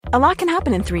A lot can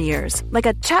happen in 3 years, like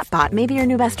a chatbot may be your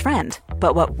new best friend.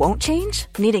 But what won't change?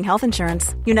 Needing health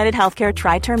insurance. United Healthcare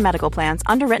Tri-Term Medical Plans,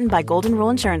 underwritten by Golden Rule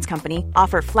Insurance Company,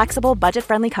 offer flexible,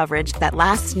 budget-friendly coverage that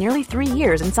lasts nearly 3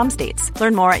 years in some states.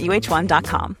 Learn more at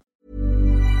uh1.com.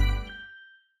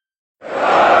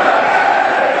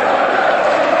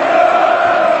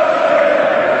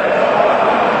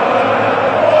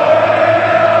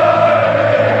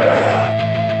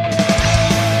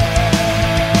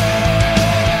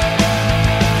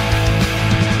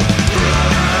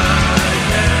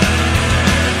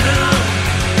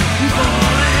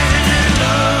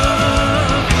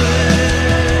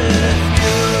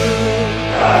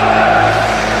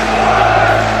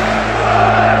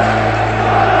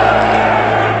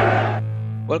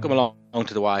 Welcome along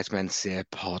to the Wise Men Say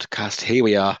podcast. Here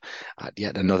we are at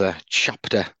yet another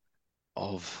chapter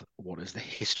of what is the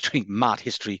mad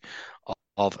history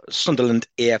of Sunderland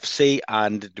AFC,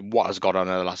 and what has gone on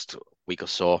in the last week or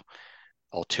so,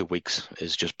 or 2 weeks,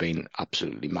 has just been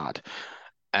absolutely mad.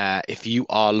 If you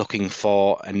are looking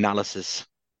for analysis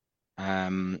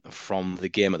from the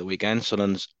game at the weekend,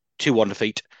 Sunderland's 2-1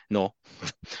 defeat. No,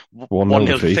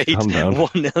 1-0 defeat.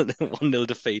 1-0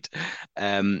 defeat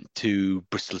to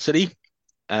Bristol City.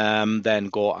 Then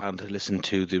go and listen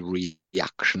to the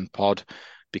reaction pod,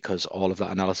 because all of that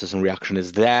analysis and reaction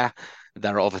is there.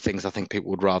 There are other things I think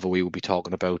people would rather we would be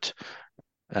talking about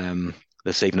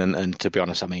this evening. And to be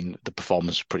honest, I mean, the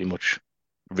performance pretty much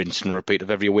rinse and repeat of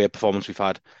every away performance we've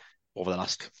had over the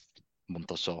last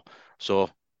month or so. So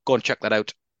go and check that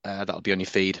out. That'll be on your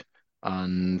feed,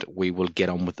 and we will get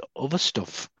on with the other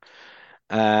stuff.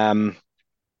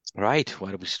 Right,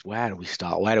 where do we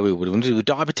start? Where do we want to do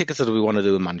derby tickets, or do we want to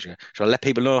do a manager? Shall I let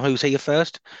people know who's here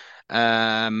first?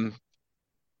 Joining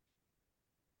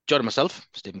myself,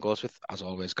 Stephen Gorswith, as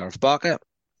always, Gareth Barker.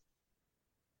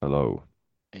 Hello.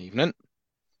 Evening.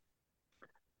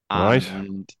 Right.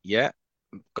 And yeah,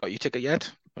 got your ticket yet?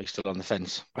 Or are you still on the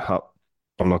fence?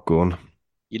 I'm not going.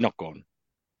 You're not going?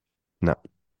 No.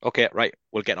 Okay, right.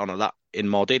 We'll get on to that in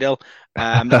more detail.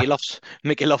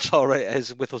 Mickey Loft's all right,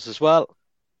 is with us as well.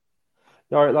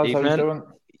 All right, lads, Evening. how you doing?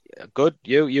 Good.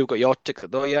 You've got your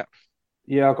ticket though, yeah?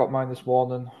 Yeah, I got mine this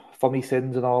morning. For me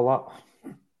sins and all that.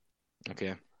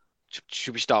 Okay.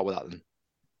 Should we start with that then?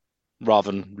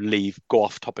 Rather than go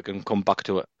off topic and come back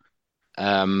to it.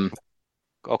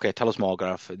 Okay, tell us more,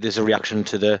 Gareth. There's a reaction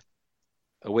to the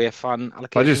away fan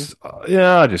allocation.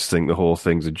 I just think the whole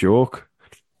thing's a joke.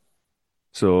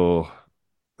 So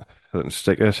I didn't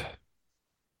stick it.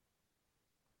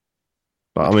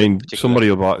 But I mean, somebody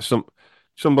will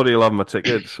have my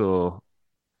ticket. So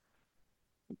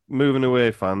moving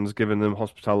away fans, giving them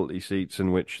hospitality seats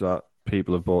in which that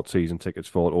people have bought season tickets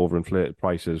for at overinflated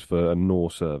prices for no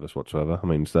service whatsoever. I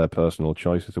mean, it's their personal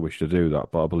choice if they wish to do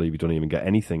that, but I believe you don't even get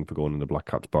anything for going in the Black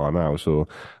Cats bar now, so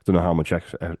I don't know how much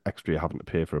extra you're having to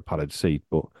pay for a padded seat,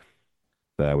 but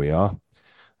there we are.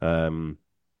 Covering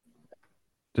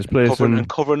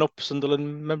up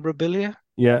Sunderland memorabilia?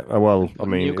 Yeah, well, I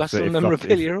mean, Newcastle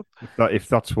memorabilia. If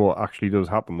that's what actually does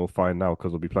happen, we'll find out,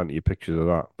 because there'll be plenty of pictures of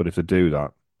that. But if they do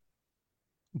that,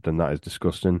 then that is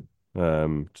disgusting.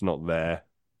 It's not there.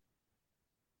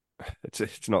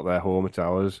 It's not their home. It's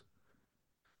ours.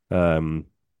 I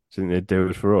think they'd do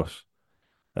it for us.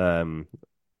 The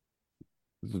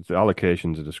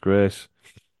allocation's a disgrace.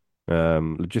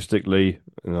 Logistically,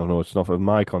 no, it's not of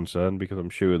my concern, because I'm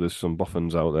sure there's some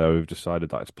boffins out there who've decided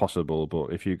that it's possible.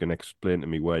 But if you can explain to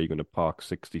me where you're going to park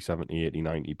 60, 70, 80,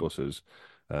 90 buses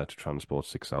to transport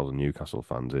 6,000 Newcastle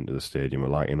fans into the stadium,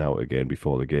 and lighting out again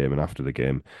before the game and after the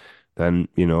game, then,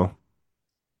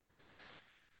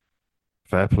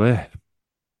 fair play.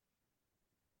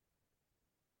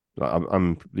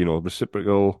 I'm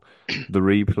reciprocal. The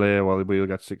replay, well, we'll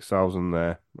get 6,000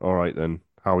 there. All right, then.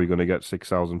 How are we going to get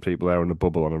 6,000 people there in the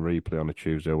bubble on a replay on a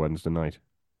Tuesday or Wednesday night?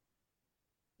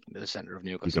 In the centre of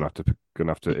Newcastle. You're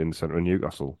gonna have to in the centre of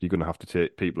Newcastle. You're gonna have to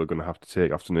take people are gonna have to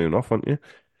take afternoon off, aren't you?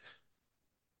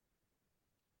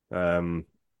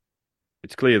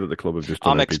 It's clear that the club have just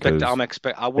done I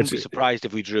wouldn't be surprised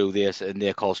if we drew this and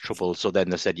they caused trouble. So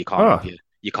then they said you can't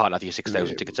have your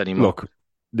 6,000 tickets anymore. Look,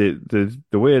 the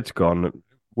way it's gone,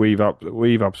 we've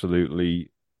absolutely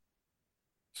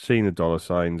seen the dollar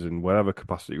signs in whatever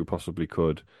capacity we possibly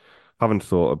could. Haven't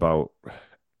thought about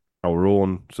our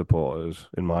own supporters,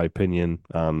 in my opinion,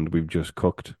 and we've just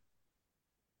cooked.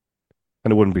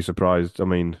 And I wouldn't be surprised. I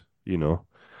mean, I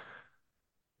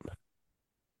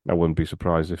wouldn't be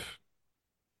surprised if,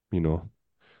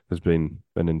 there's been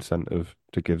an incentive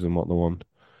to give them what they want.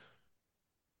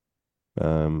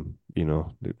 I'm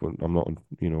not,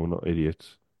 we're not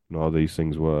idiots. You know how these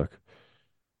things work.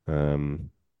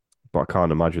 but I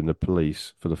can't imagine the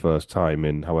police for the first time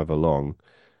in however long,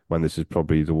 when this is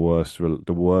probably the worst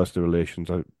the relations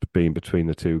have been between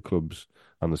the two clubs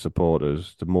and the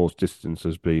supporters, the most distance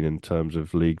has been in terms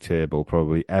of league table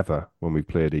probably ever when we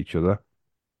played each other.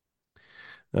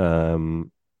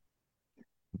 Um,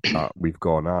 we've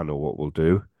gone, I know what we'll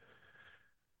do.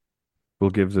 We'll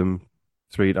give them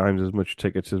 3 times as much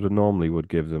tickets as we normally would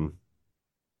give them.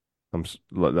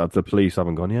 Like the police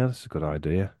haven't gone, yeah, that's a good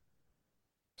idea.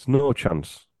 There's no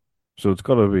chance. So it's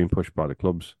got to have been pushed by the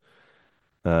clubs.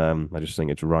 I just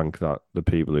think it's rank that the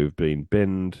people who've been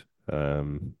binned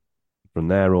from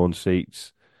their own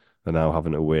seats are now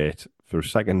having to wait for a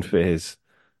second phase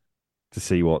to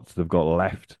see what they've got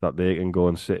left that they can go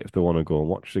and sit if they want to go and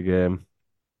watch the game.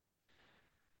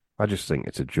 I just think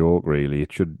it's a joke, really.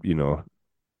 It should,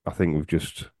 I think we've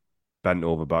just bent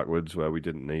over backwards where we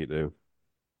didn't need to.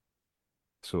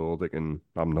 So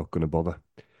I'm not going to bother.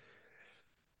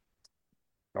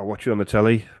 I'll watch it on the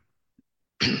telly.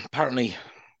 Apparently,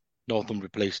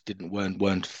 Northumberland Police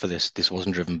weren't for this. This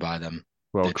wasn't driven by them.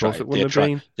 Well, They of course tried it wouldn't have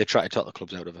been. they tried to talk the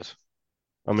clubs out of it.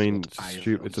 I That's mean, what I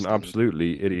it's an understand.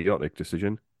 absolutely idiotic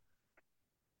decision.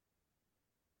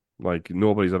 Like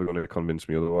nobody's ever going to convince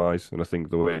me otherwise, and I think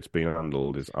the way it's been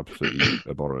handled is absolutely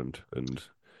abhorrent. And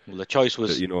Well, the choice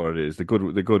was you know what it is, the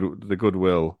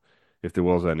goodwill, if there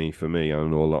was any for me. I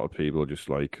know a lot of people just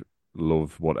like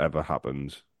love whatever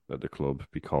happens at the club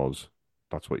because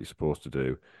that's what you're supposed to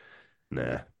do.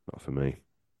 Nah, not for me.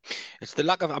 it's the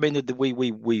lack of. I mean,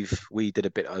 we did a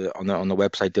bit on the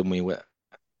website, didn't we? We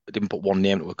didn't put one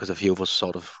name to it because a few of us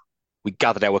sort of we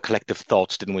gathered our collective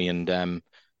thoughts, didn't we? And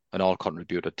all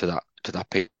contributed to that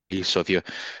piece. So if you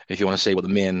want to say what the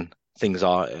main things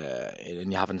are,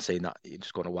 and you haven't seen that, you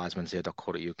just go to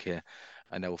wisemensay.co.uk,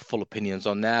 and there were full opinions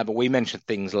on there. But we mentioned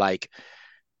things like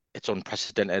it's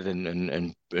unprecedented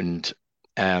and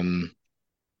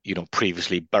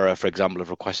previously Borough, for example, have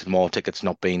requested more tickets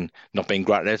not being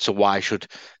granted. So why should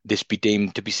this be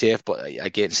deemed to be safe? But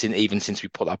again, even since we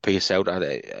put that piece out,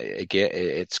 again,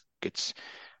 it's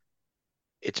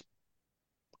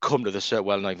come to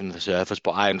not even the surface.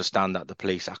 But I understand that the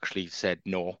police actually said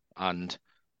no, and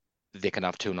they can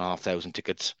have 2,500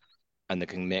 tickets, and they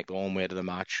can make their own way to the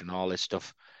match and all this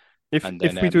stuff. If And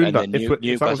then if we do that,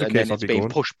 if that was Newcastle, the and then case, I'd be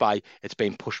going. it's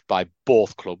being pushed by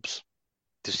both clubs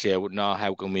to say, well, now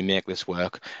how can we make this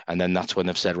work? And then that's when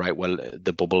they've said, right, well,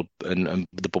 the bubble and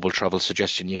the bubble travel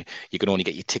suggestion, you can only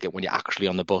get your ticket when you're actually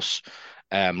on the bus,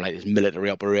 like this military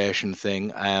operation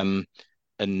thing, and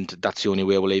that's the only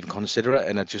way we'll even consider it.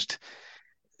 And it just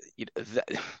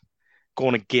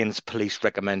going against police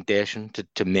recommendation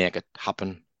to make it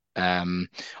happen. On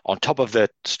top of the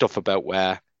stuff about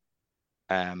where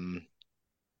um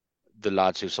the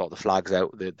lads who sort the flags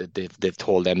out, they've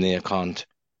told them they can't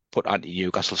put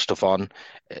anti-Newcastle stuff on.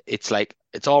 It's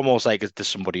almost like there's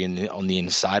somebody on the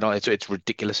inside. It's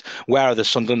ridiculous. Where are the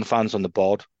Sunderland fans on the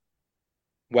board?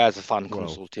 Where's the fan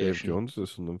Well, Dave consultation? Jones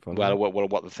is Sunderland fan. Well, Yeah.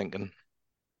 what they're thinking.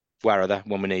 Where are they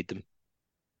when we need them?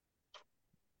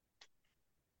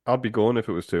 I'd be going if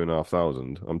it was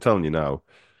 2,500. I'm telling you now.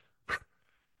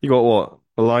 You got what?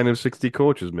 A line of 60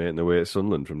 coaches making their way to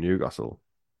Sunderland from Newcastle.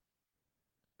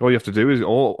 All you have to do is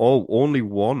only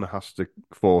one has to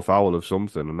fall foul of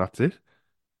something, and that's it.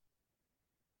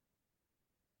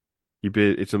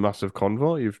 It's a massive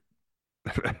convoy.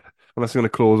 Unless they're going to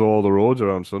close all the roads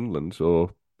around Sunderland,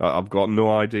 so I've got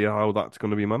no idea how that's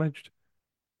going to be managed.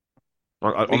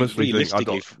 I honestly think I Realistically,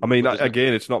 don't. I mean, there's no,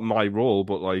 again, it's not my role,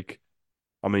 but like,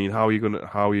 I mean, how are you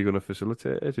gonna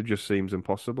facilitate it? It just seems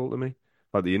impossible to me.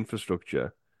 Like the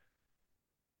infrastructure.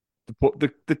 But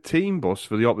the team bus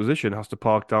for the opposition has to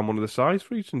park down one of the side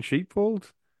streets in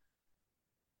Sheepfold.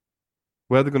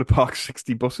 Where are they going to park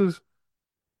 60 buses?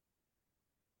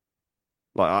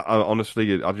 Like, I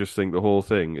honestly, I just think the whole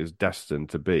thing is destined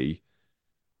to be.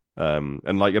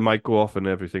 And like it might go off and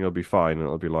everything will be fine, and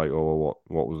it'll be like, oh, well,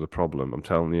 what was the problem? I'm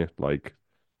telling you, like,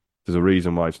 there's a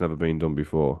reason why it's never been done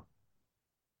before.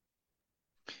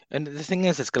 and the thing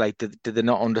is, it's like, did they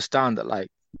not understand that, like,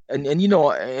 and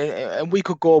we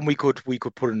could go and we could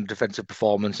put in a defensive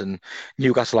performance, and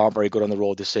Newcastle aren't very good on the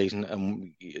road this season,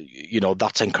 and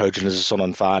that's encouraging as a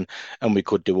Sunderland fan, and we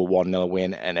could do a 1-0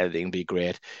 win, and everything would be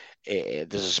great.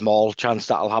 There's a small chance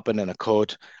that'll happen, and it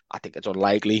could. I think it's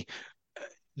unlikely.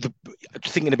 The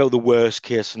Thinking about the worst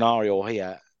case scenario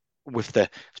here,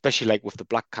 especially like with the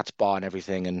Black Cats bar and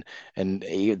everything, and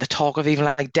the talk of even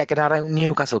like decking out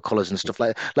Newcastle colours and stuff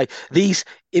like these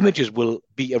images will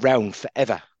be around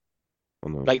forever. I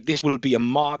know. Like this will be a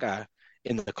marker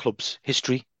in the club's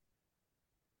history.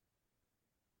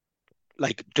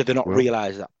 Like, do they not Well,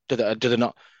 realise that? Do they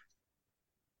not?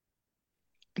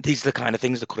 these are the kind of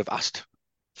things that could have asked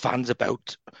fans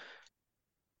about,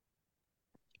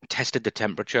 tested the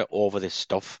temperature over this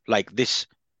stuff. Like this,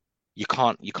 you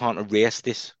can't erase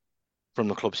this from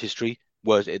the club's history.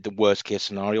 Whereas the worst case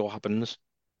scenario happens,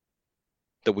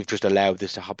 that we've just allowed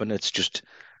this to happen. It's just,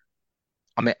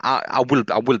 I mean, I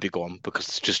will be gone because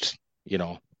it's just, you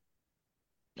know,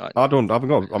 I, I don't. I haven't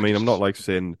got. I I mean, I'm not just like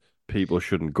saying people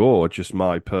shouldn't go. It's just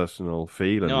my personal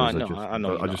feeling no, I is know, I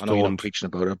know you're I not, I just know you're not preaching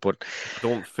about it, but I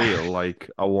don't feel like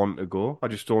I want to go. I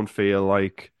just don't feel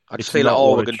like I just it's feel like not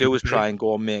all what we it can do is should be. try and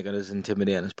go and make it as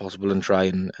intimidating as possible and try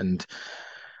and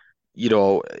you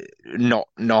know,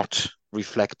 not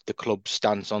reflect the club's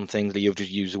stance on things. That you've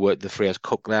just used the phrase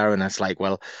 "cook" there, and it's like,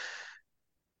 well,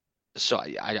 so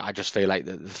I just feel like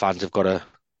the fans have got to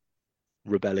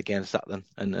rebel against that then,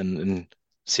 and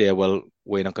say, well,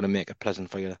 we're not going to make it pleasant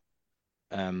for you,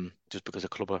 just because a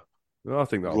club are Well, I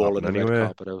think that'll rolling happen the red anyway.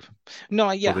 carpet out. No,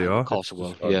 Well, yeah, they of are. course It's it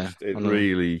will. just, Yeah, it I know.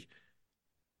 really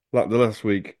like the last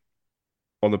week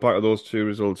on the back of those two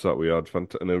results that we had.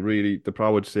 And I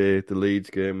would say the Leeds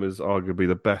game was arguably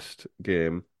the best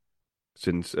game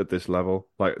since at this level.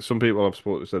 Like some people I've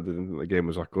spoken to said they didn't think the game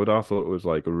was that good. I thought it was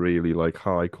like a really like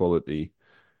high quality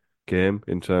game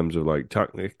in terms of like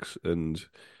tactics and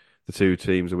the two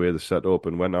teams, the way they set up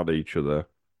and went at each other.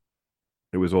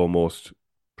 It was almost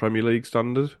Premier League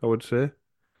standard, I would say,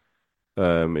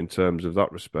 in terms of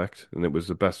that respect. And it was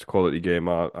the best quality game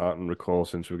I can recall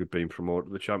since we've been promoted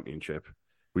to the Championship.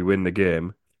 We win the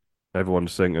game,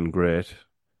 everyone's thinking great,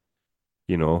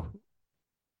 you know.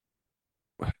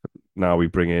 Now we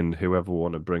bring in whoever we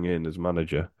want to bring in as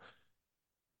manager,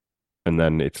 and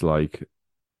then it's like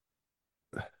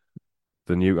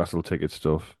the Newcastle ticket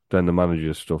stuff, then the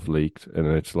manager's stuff leaked, and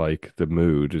it's like the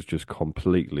mood is just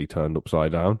completely turned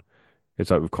upside down. It's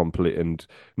like we've complete, and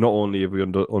not only have we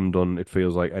undone, it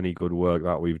feels like any good work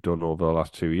that we've done over the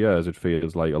last 2 years, it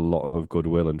feels like a lot of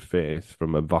goodwill and faith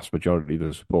from a vast majority of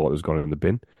the support has gone in the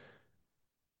bin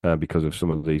because of some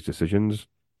of these decisions.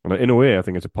 And in a way, I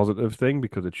think it's a positive thing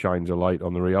because it shines a light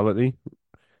on the reality.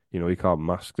 You know, you can't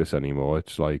mask this anymore.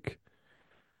 It's like,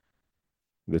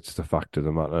 it's the fact of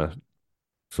the matter.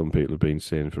 Some people have been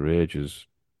saying for ages,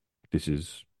 this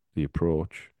is the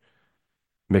approach.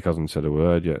 Mick hasn't said a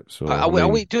word yet, so I mean,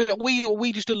 Are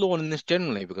we just alone in this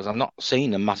generally? Because I'm not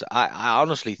seeing a massive. I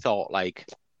honestly thought like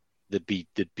there'd be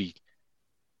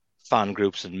fan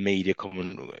groups and media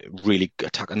coming really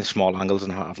attacking the small angles,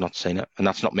 and I've not seen it. And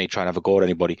that's not me trying to have a go at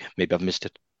anybody. Maybe I've missed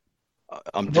it. No,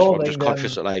 I'm I just mean,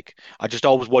 conscious that like I just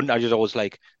always wonder. I just always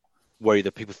like worry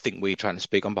that people think we're trying to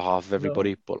speak on behalf of no.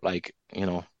 everybody, but like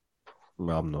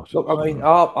well, I'm not. Look, I mean,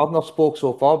 So I've not spoke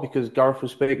so far because Gareth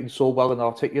was speaking so well and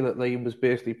articulately and was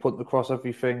basically putting across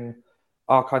everything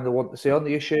I kind of want to say on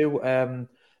the issue.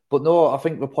 But no, I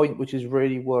think the point which is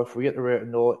really worth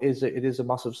reiterating though is that it is a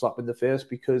massive slap in the face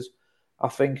because I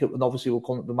think it, and obviously we'll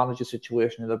come to the manager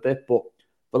situation in a bit, but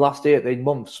the last 18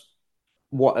 months,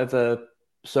 whatever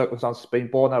circumstances been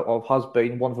born out of, has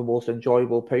been one of the most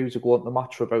enjoyable periods of going to the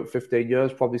match for about 15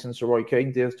 years, probably since the Roy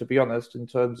Keane days, to be honest, in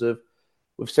terms of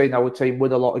we've seen our team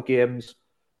win a lot of games.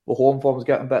 The home form's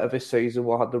getting better this season.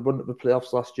 We had the run at the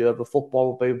playoffs last year. The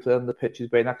football we've been playing, the pitch has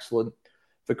been excellent.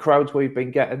 The crowds we've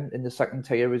been getting in the second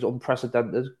tier is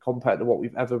unprecedented compared to what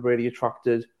we've ever really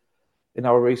attracted in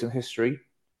our recent history.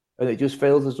 And it just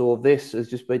feels as though this has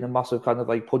just been a massive kind of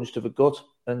like punch to the gut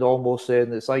and almost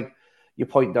saying it's like you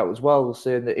pointed out as well,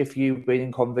 saying that if you've been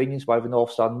inconvenienced by the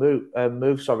North Stand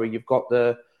you've got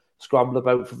the scramble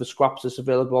about for the scraps that's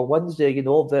available on Wednesday. You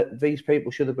know that these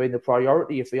people should have been the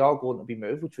priority if they are going to be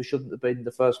moved, which they shouldn't have been in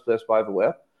the first place, by the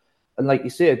way. And like you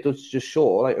say, it does just show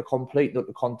like a complete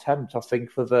contempt, I think,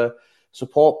 for the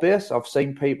support base. I've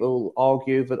seen people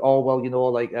argue that, oh well,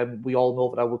 we all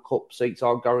know that our cup seats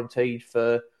are guaranteed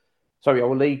for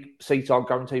our league seats aren't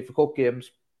guaranteed for cup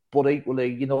games. But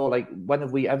equally, when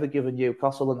have we ever given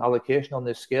Newcastle an allocation on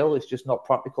this scale? It's just not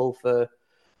practical for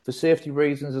safety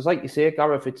reasons. It's like you say,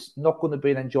 Gareth, it's not going to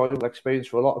be an enjoyable experience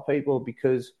for a lot of people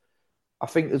because I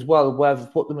think as well, where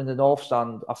they've put them in the North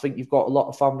Stand, I think you've got a lot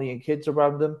of family and kids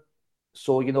around them.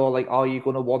 So, are you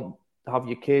going to want to have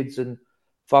your kids and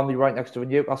family right next to the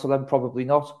Newcastle end? Probably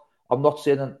not. I'm not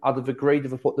saying I'd have agreed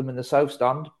if I put them in the South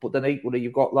Stand, but then equally,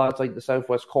 you've got lads like the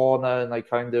Southwest corner and like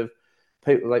kind of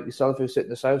people like yourself who sit in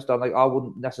the South Stand. Like, I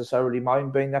wouldn't necessarily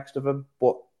mind being next to them,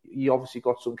 but you obviously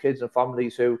got some kids and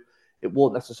families who it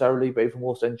won't necessarily be the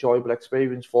most enjoyable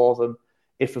experience for them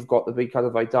if they've got to be kind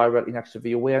of like directly next to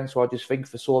the away end. So I just think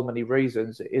for so many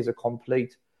reasons, it is a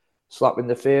complete slap in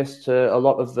the face to a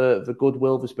lot of the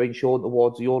goodwill that's been shown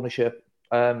towards the ownership.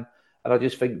 And I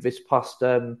just think this past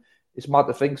it's mad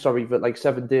to think, sorry, that like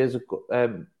 7 days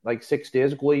ago, like 6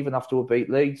 days ago, even after we beat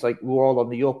Leeds, like we were all on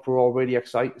the up, we are all really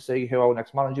excited to see who our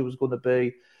next manager was going to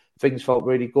be. Things felt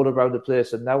really good around the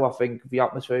place, and now I think the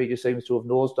atmosphere just seems to have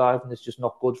nosedived, and it's just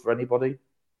not good for anybody.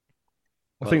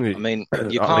 I Well, I think mean,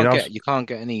 that, I mean, I've, you can't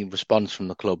get any response from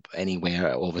the club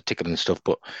anywhere over ticketing and stuff.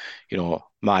 But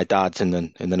my dad's in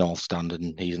the North Stand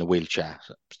and he's in a wheelchair,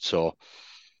 so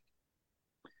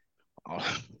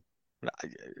I,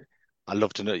 I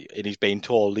love to know. And he's being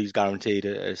told he's guaranteed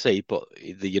a seat, but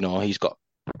he's got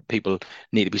people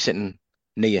need to be sitting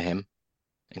near him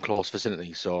in close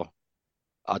vicinity. So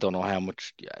I don't know how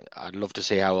much. Yeah, I'd love to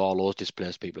see how all those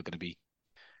displaced people are going to be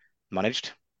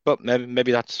managed. But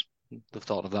maybe that's the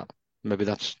thought of that. Maybe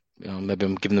that's maybe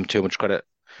I'm giving them too much credit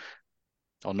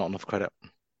or not enough credit.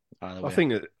 Either I way.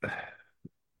 think that,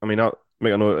 I mean, I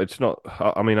know it's not.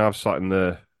 I mean, I've sat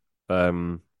in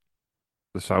um,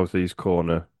 the southeast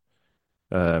corner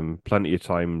plenty of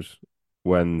times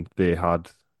when they had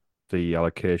the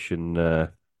allocation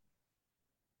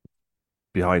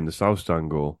behind the south stand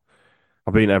goal.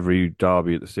 I've been every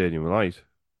derby at the stadium of light.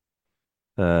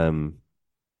 Um,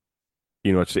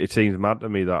 it seems mad to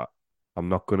me that I'm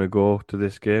not going to go to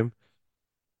this game.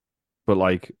 But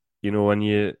like, when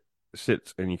you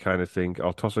sit and you kind of think,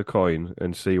 I'll toss a coin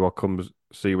and see what comes,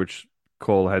 see which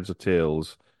call heads or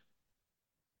tails,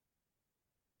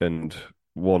 and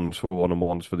one's for one and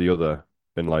one's for the other,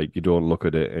 and like you don't look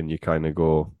at it and you kind of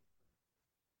go,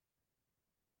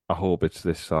 I hope it's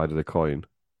this side of the coin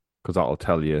because that'll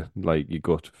tell you like your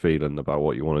gut feeling about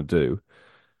what you want to do.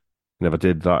 And if I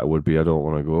did that, it would be I don't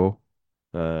want to go.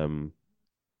 Um,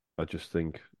 I just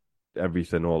think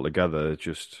everything all together, it's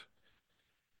just.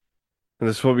 And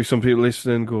there's probably some people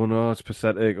listening going, oh, it's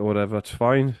pathetic or whatever. It's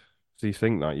fine. So you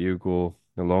think that you go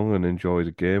along and enjoy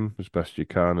the game as best you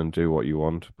can and do what you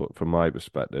want. But from my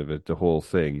perspective, the whole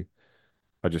thing,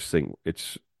 I just think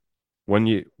it's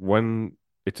when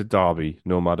it's a derby,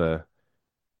 no matter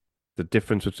the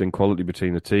difference between quality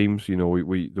between the teams,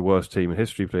 we the worst team in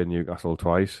history played Newcastle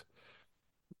twice,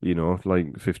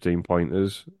 like 15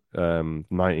 pointers,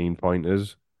 19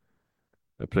 pointers,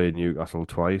 played Newcastle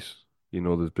twice.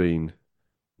 There's been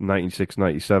 96,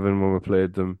 97 when we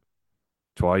played them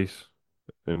twice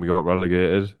and we got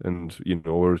relegated. And,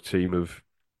 we're a team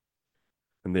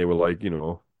and they were like,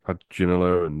 had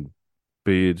Ginola and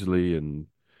Beardsley and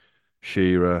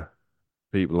Shearer,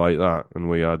 people like that. And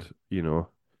we had,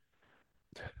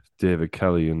 David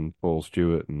Kelly and Paul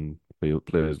Stewart and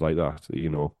players like that.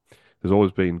 There's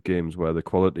always been games where the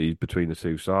quality between the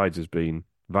two sides has been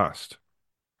vast.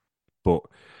 But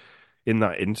in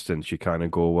that instance, you kind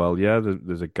of go, well, yeah,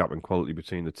 there's a gap in quality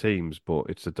between the teams, but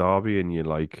it's a derby, and you're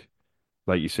like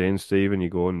you're saying, Stephen, you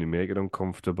go and you make it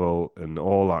uncomfortable and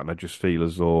all that. And I just feel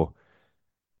as though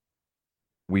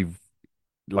we've,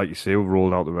 like you say, we've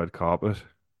rolled out the red carpet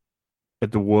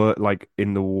at the like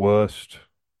in the worst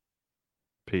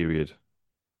period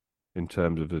in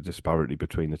terms of the disparity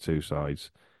between the two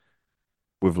sides.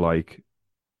 We've like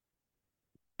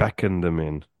beckoned them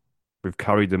in. We've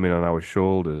carried them in on our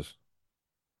shoulders.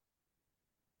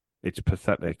 It's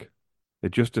pathetic.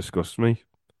 It just disgusts me.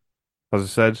 As I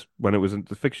said, when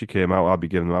the fixture came out, I'd be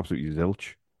giving them absolutely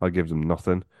zilch. I'd give them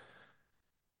nothing.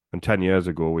 And 10 years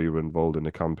ago, we were involved in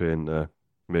a campaign to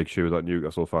make sure that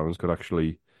Newcastle fans could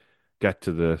actually get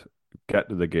to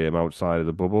the game outside of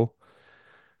the bubble.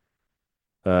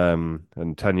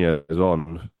 And 10 years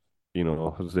on,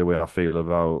 as the way I feel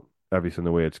about everything,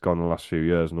 the way it's gone the last few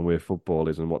years, and the way football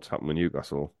is, and what's happened with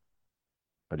Newcastle,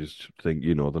 I just think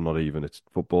they're not even its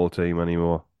football team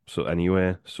anymore.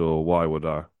 So why would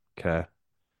I care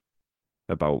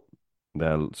about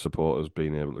their supporters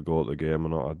being able to go to the game or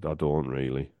not? I don't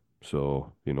really.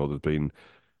 So there's been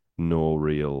no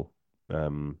real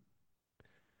um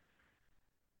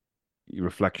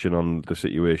reflection on the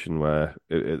situation where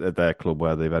at their club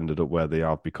where they've ended up where they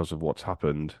are because of what's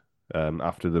happened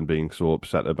after them being so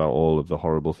upset about all of the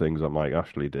horrible things that Mike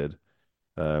Ashley did,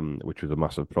 which was a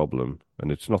massive problem.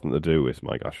 And it's nothing to do with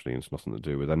Mike Ashley, and it's nothing to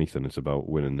do with anything. It's about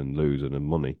winning and losing and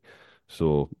money.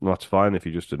 So that's fine if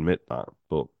you just admit that,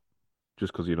 but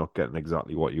just because you're not getting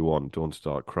exactly what you want, don't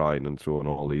start crying and throwing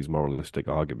all these moralistic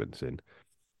arguments in.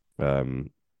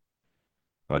 Um,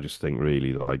 I just think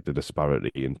really like the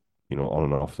disparity in on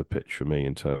and off the pitch for me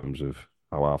in terms of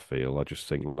how I feel. I just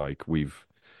think like we've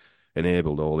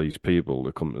enabled all these people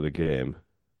to come to the game,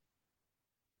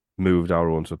 moved our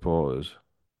own supporters,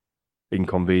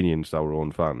 inconvenienced our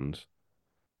own fans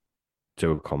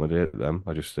to accommodate them.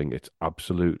 I just think it's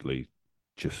absolutely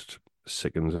just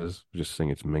sickens us. I just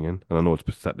think it's minging. And I know it's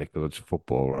pathetic because it's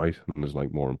football, right? And there's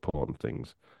like more important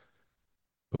things.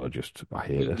 But I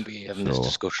hate We it. wouldn't be having this So,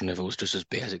 discussion if it was just as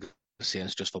basic as saying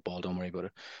it's just football. Don't worry about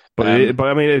it. but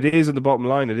I mean, it is at the bottom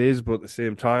line. It is, but at the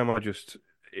same time,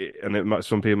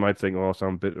 some people might think, oh, I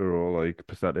sound bitter or like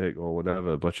pathetic or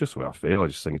whatever. But it's just the way I feel. I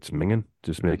just think it's minging.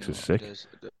 Just makes us No, it sick. is.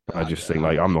 I just think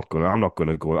like I'm not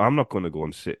gonna go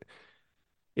and sit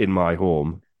in my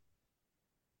home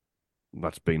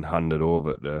that's been handed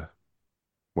over to,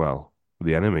 well,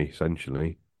 the enemy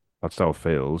essentially. That's how it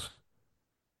feels,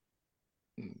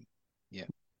 Yeah.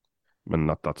 and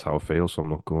that's how it feels. So I'm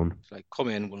not going. It's like,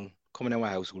 we'll come in our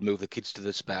house, we'll move the kids to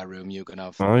the spare room. You can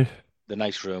have Aye, the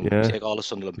nice room. yeah, Take all the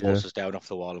Sunderland yeah, posters down off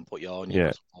the wall and put your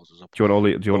yeah. Newcastle posters up. Do you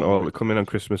want Don't all worry to about come in it. on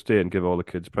Christmas Day and give all the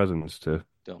kids presents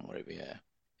Don't worry about it. Yeah.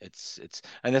 It's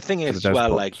and the thing to is the as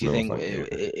well, like, despots? do you No, think thank you.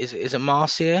 is it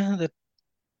Marcia that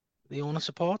the owner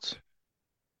supports?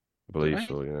 I Is that believe right?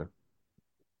 so. Yeah.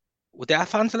 Would their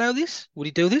fans allow this? Would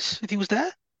he do this if he was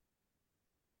there?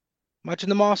 Imagine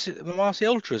the Marcia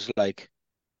Ultras like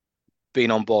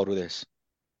being on board with this.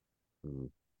 Mm.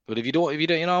 But if you don't,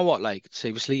 you know what? Like,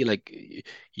 seriously, like,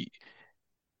 you,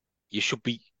 you should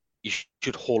be, you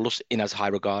should hold us in as high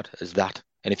regard as that.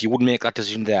 And if you wouldn't make that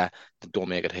decision there, then don't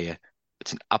make it here.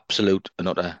 It's an absolute and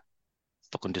utter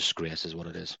fucking disgrace, is what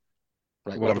it is.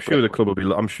 Right, we'll Well, have a break.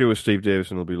 I'm sure Steve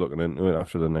Davison will be looking into it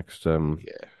after the next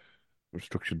Yeah,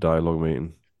 structured dialogue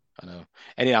meeting. I know.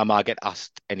 Anytime I get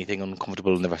asked anything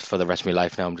uncomfortable for the rest of my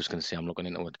life now, I'm just going to say I'm looking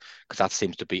into it because that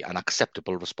seems to be an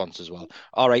acceptable response as well.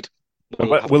 All right,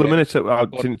 we'll have a Well, a break. minute. I'll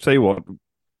Go on. tell you what.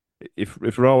 If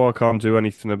Rawa can't do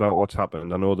anything about what's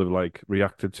happened, I know they've like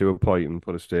reacted to a point and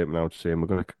put a statement out saying we're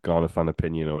going to garner fan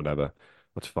opinion or whatever.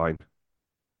 That's fine.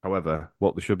 However,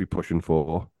 what they should be pushing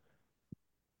for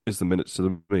is the minutes to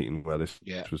the meeting where this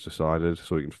Yeah, was decided,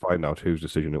 so we can find out whose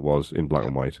decision it was in black yeah,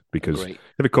 and white. Because agree.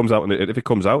 if it comes out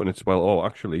and it's, well, oh,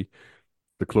 actually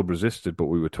the club resisted, but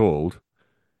we were told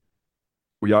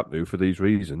we had to for these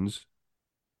reasons,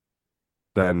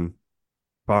 then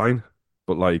fine.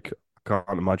 But like, I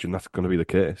can't imagine that's going to be the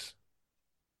case.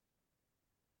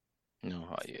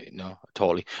 No, no,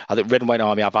 totally. I think Red and White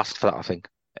Army. I've asked for that. I think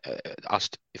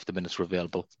asked if the minutes were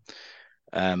available.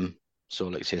 Um, so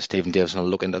like I say, Stephen Davison will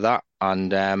look into that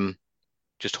and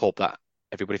just hope that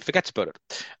everybody forgets about it.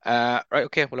 Right,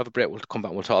 okay, we'll have a break. We'll come back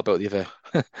and we'll talk about the other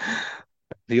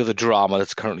the other drama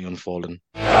that's currently unfolding.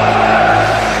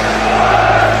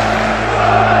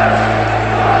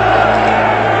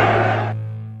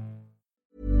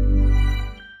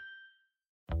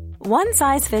 One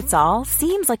size fits all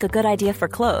seems like a good idea for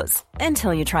clothes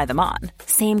until you try them on.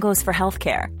 Same goes for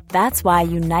healthcare. That's why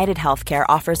United Healthcare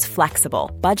offers flexible,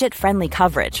 budget-friendly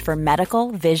coverage for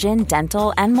medical, vision,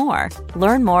 dental, and more.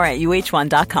 Learn more at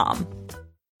uh1.com.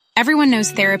 Everyone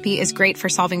knows therapy is great for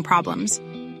solving problems,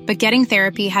 but getting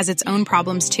therapy has its own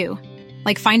problems too,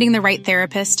 like finding the right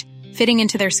therapist, fitting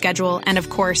into their schedule, and of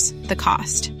course, the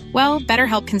cost. Well,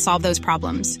 BetterHelp can solve those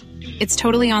problems. It's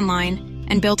totally online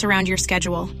and built around your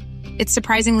schedule. It's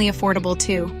surprisingly affordable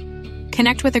too.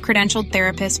 Connect with a credentialed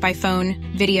therapist by phone,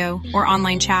 video, or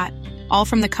online chat, all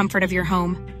from the comfort of your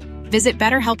home. Visit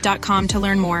BetterHelp.com to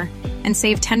learn more and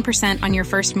save 10% on your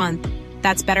first month.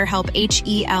 That's BetterHelp,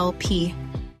 H-E-L-P.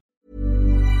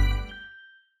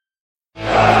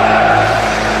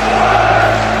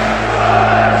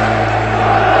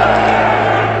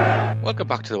 Welcome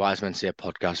back to the Wise Men Say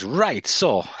podcast. Right,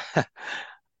 so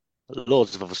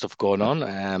loads of other stuff going on.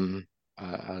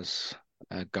 As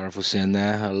Gareth was saying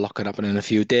there, a lot could happen in a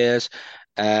few days.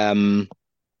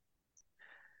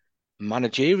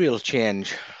 Managerial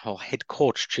change or head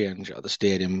coach change at the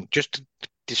stadium. Just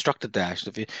distracted there.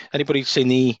 Have anybody seen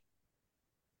the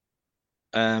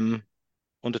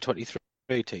under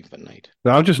 23 team at night?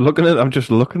 Now I'm just looking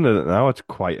at it now. It's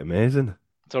quite amazing.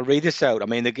 So I'll read this out. I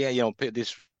mean,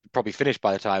 this probably finished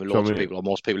by the time So I loads of mean, people or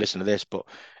most people listen to this. But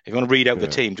if you want to read out the yeah,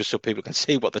 team, just so people can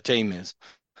see what the team is.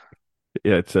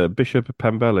 yeah. It's Bishop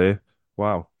Pembele.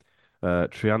 Wow.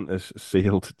 Triantis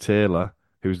Sealed Taylor,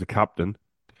 who's the captain.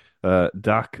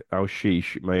 Dak,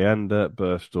 Aushish, Mayenda,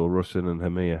 Burstall, Russin, and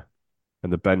Hamir.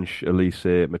 And the bench, Elise,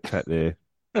 Matete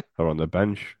are on the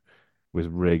bench with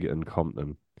Rigg and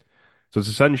Compton. So it's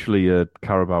essentially a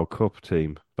Carabao Cup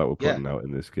team that we're Yeah, putting out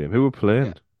in this game. Who were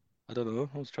yeah. playing? I don't know.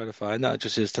 I was trying to find that. It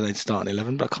just says tonight's starting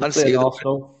 11, but I We're can't see playing it.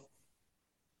 Arsenal.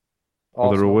 Were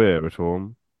they Arsenal. away at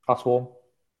home? That's one.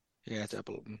 Yeah, it's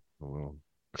Appleton. Oh, well,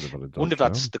 could have had a Wonder dodge if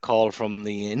that's down. the call from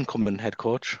the incumbent head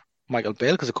coach, Michael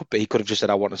Beale, because it could be. He could have just said,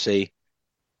 "I want to see,"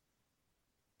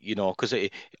 because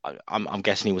I'm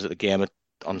guessing he was at the game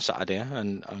on Saturday,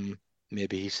 and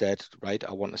maybe he said, "Right,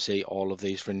 I want to see all of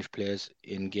these fringe players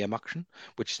in game action,"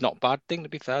 which is not a bad thing, to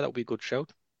be fair. That would be a good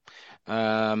shout.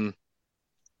 Um,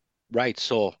 Right.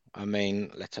 So, I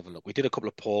mean, let's have a look. We did a couple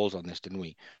of polls on this, didn't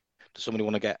we? Does somebody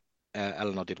want to get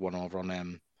Eleanor did one over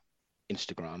on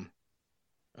Instagram,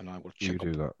 and I will You check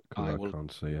do up. that because I I will.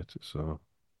 can't see it. So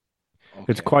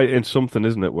Okay. it's something,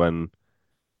 isn't it, when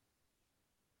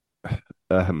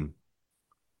um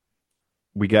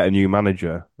we get a new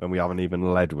manager and we haven't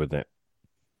even led with it.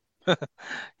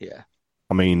 Yeah,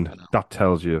 I mean, I know. that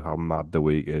tells you how mad the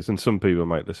week is. And some people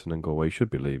might listen and go, "Well, you should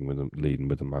be leading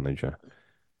with the manager."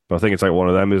 But I think it's like one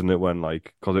of them, isn't it? When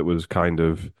like, because it was kind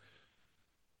of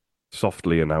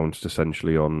softly announced,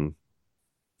 essentially on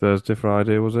Thursday,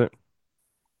 Friday, was it?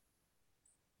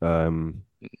 Um,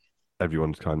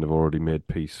 everyone's kind of already made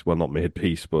peace. Well, not made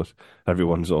peace, but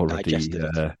everyone's already Digested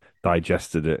it.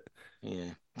 digested it,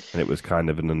 Yeah. and it was kind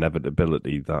of an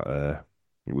inevitability that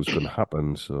it was going to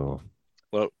happen. So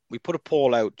Well, we put a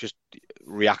poll out, just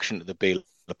reaction to the Beale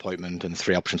appointment, and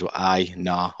three options were aye,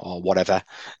 nah, or whatever.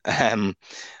 Um,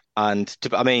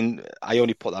 I mean, I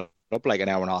only put that up like an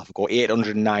hour and a half ago.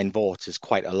 809 votes is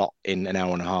quite a lot in an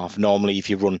hour and a half. Normally, if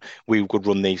you run, we could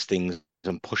run these things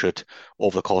and push it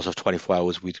over the course of 24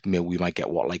 hours, we might get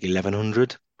what, like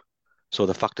 1100. So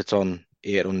the fact it's on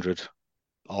 800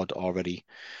 odd already.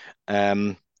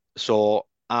 So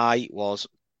I was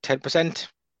 10%,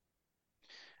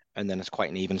 and then it's quite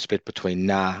an even split between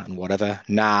nah and whatever.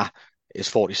 Nah is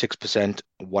 46%,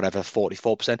 whatever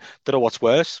 44%. Don't know what's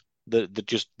worse. The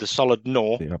solid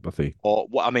no, the apathy. or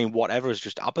what, I mean, whatever is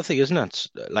just apathy, isn't it?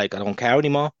 Like, I don't care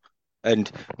anymore.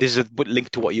 And this is a bit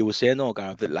linked to what you were saying, though,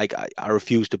 Gareth, that like I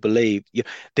refuse to believe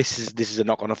this is a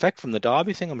knock-on effect from the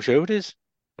Derby thing. I'm sure it is.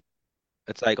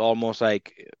 It's like almost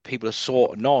like people are so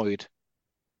annoyed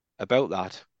about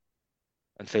that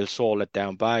and feel so let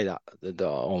down by that, that they're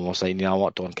almost saying, you know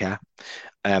what, don't care.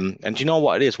 And do you know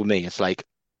what it is with me? It's like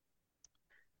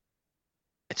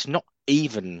it's not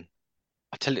even.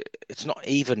 I tell you, it's not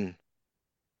even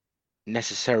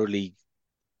necessarily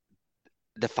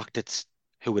the fact it's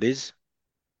who it is.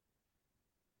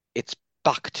 It's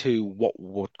back to what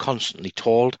we're constantly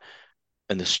told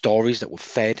and the stories that were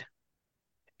fed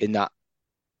in that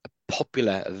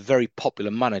a very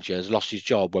popular manager has lost his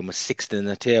job when we're sixth in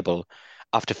the table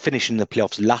after finishing the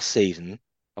playoffs last season.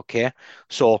 Okay,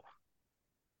 so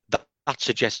that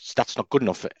suggests that's not good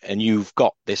enough, and you've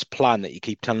got this plan that you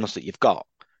keep telling us that you've got,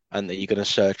 and that you're going to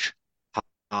search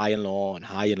high and low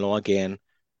again,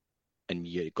 and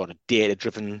you've got a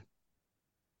data-driven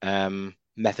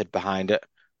method behind it,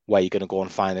 where you're going to go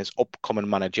and find this upcoming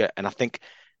manager. And I think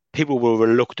people will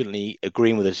reluctantly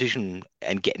agreeing with the decision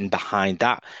and getting behind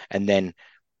that. And then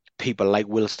people like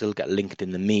will still get linked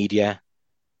in the media.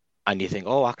 And you think,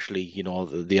 oh, actually,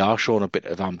 they are showing a bit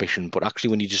of ambition. But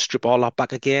actually, when you just strip all that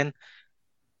back again,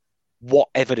 what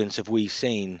evidence have we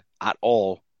seen at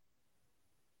all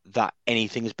that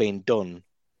anything's been done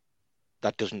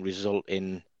that doesn't result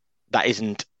in, that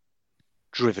isn't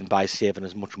driven by saving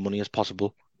as much money as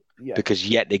possible? Yeah. Because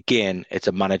yet again, it's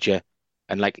a manager,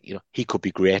 and like, he could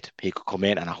be great. He could come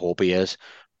in, and I hope he is.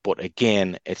 But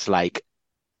again, it's like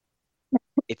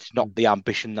it's not the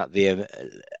ambition that they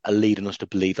are leading us to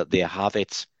believe that they have.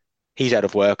 It's he's out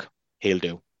of work, he'll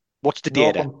do. What's the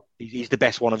No, data? He's the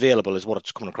best one available, is what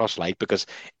it's coming across like, because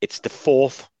it's the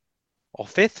fourth or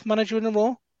fifth manager in a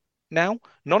row now.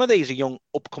 None of these are young,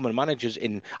 upcoming managers.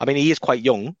 I mean, he is quite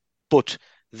young, but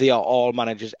they are all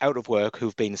managers out of work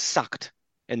who've been sacked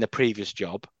in the previous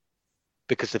job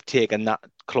because they've taken that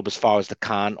club as far as they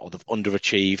can, or they've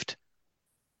underachieved,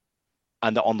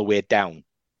 and they're on the way down.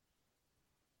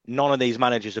 None of these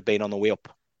managers have been on the way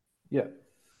up. yeah.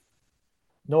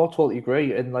 No, I totally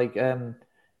agree. And like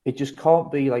it just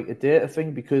can't be like a data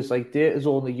thing, because like data is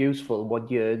only useful when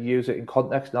you use it in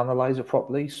context and analyze it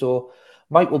properly. So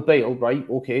Michael Beale, right,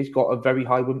 okay, he's got a very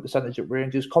high win percentage at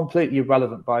Rangers, completely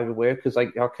irrelevant by the way, because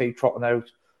like I keep trotting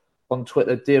out on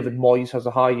Twitter, David Moyes has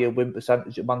a higher win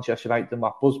percentage at Manchester United than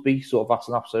Matt Busby, so that's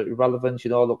an absolute irrelevance.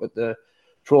 Look at the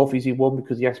trophies he won,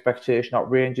 because the expectation at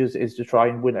Rangers is to try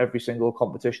and win every single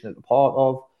competition that they're part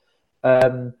of.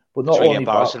 But It's not really only that,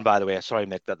 embarrassing, by the way. Sorry,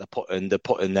 Mick, that they put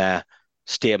in their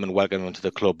statement welcoming him to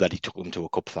the club that he took them to a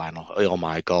cup final. Oh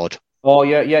my God. oh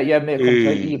yeah, mate,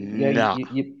 completely. Yeah, Nah.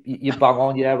 you bang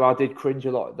on. Yeah, I did cringe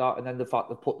a lot at that, and then the fact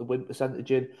they put the win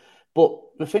percentage in. But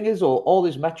the thing is, though, all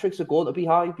these metrics are going to be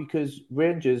high, because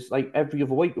Rangers, like every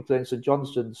other week, we're playing St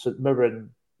Johnstone, St Mirren,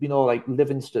 like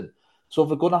Livingston. So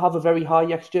they're going to have a very high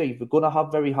XG. They're going to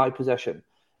have very high possession.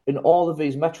 In all of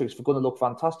these metrics, they're going to look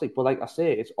fantastic. But like I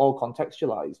say, it's all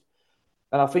contextualized.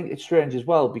 And I think it's strange as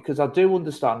well, because I do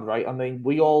understand, right? I mean,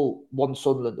 we all want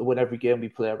Sunderland to win every game we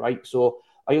play, right? So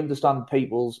I understand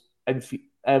people's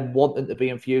wanting to be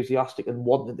enthusiastic and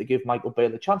wanting to give Michael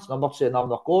Beale a chance. And I'm not saying I'm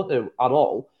not going to at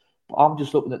all, but I'm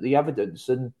just looking at the evidence.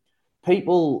 And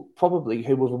people probably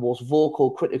who were the most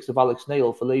vocal critics of Alex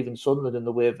Neil for leaving Sunderland in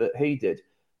the way that he did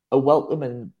are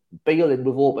welcoming Beale in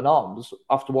with open arms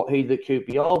after what he did at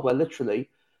QPR, where literally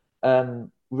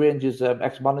Rangers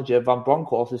ex-manager Van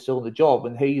Bronckhorst is still in the job,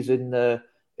 and he's in the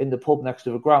pub next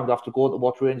to the ground after going to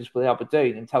watch Rangers play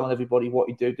Aberdeen and telling everybody what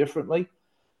he'd do differently.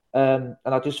 And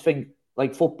I just think,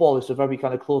 like, football is a very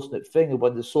kind of close-knit thing, and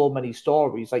when there's so many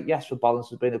stories, like, yes, for balance,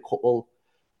 there's been a couple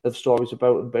of stories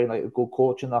about him being like a good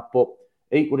coach and that, but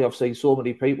equally I've seen so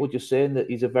many people just saying that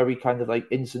he's a very kind of like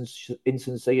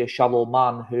insincere, shallow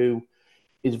man who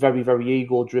is very, very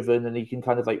ego-driven, and he can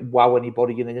kind of like wow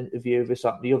anybody in an interview, this,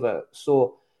 that, and the other.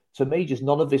 So to me, just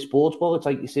none of this bodes well. It's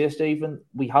like you say, Stephen,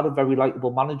 we had a very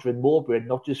likeable manager in Mowbray,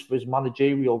 not just for his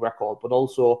managerial record, but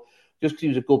also just because he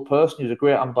was a good person. He was a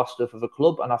great ambassador for the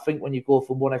club. And I think when you go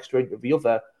from one extreme to the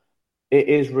other, it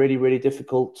is really, really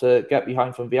difficult to get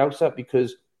behind from the outset,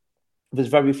 because there's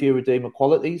very few redeeming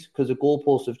qualities, because the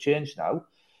goalposts have changed now.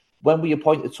 When we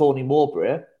appointed Tony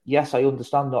Mowbray, yes, I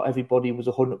understand not everybody was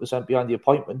 100% behind the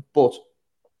appointment, but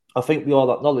I think we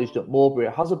all acknowledge that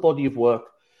Mowbray has a body of work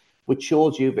which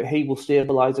shows you that he will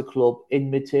stabilise a club in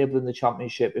mid-table in the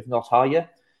Championship, if not higher,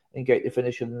 and get the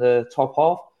finish in the top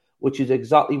half, which is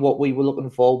exactly what we were looking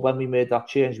for when we made that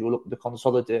change. We were looking to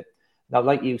consolidate. Now,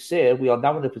 like you say, we are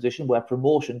now in a position where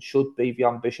promotion should be the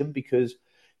ambition, because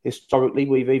historically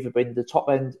we've either been the top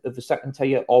end of the second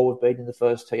tier or we've been in the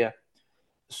first tier.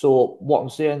 So what I'm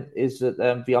saying is that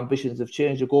the ambitions have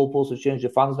changed, the goalposts have changed, the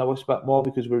fans now expect more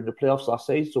because we're in the playoffs last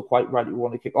season, so quite rightly we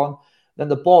want to kick on. Then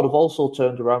the board have also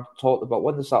turned around and talked about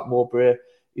when there's that Mowbray,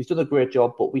 he's done a great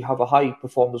job, but we have a high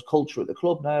performance culture at the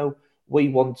club now. We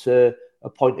want to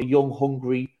appoint a young,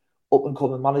 hungry,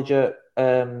 up-and-coming manager.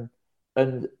 And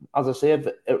as I say,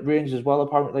 at Rangers as well,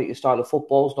 apparently his style of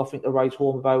football is nothing to write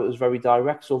home about. It's very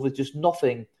direct. So there's just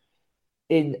nothing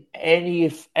in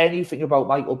anything about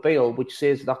Michael Beale which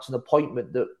says that's an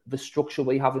appointment that the structure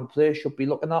we have in place should be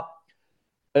looking at.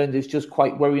 And it's just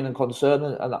quite worrying and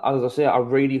concerning. And as I say, I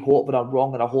really hope that I'm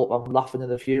wrong, and I hope I'm laughing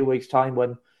in a few weeks' time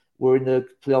when we're in the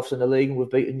playoffs in the league and we've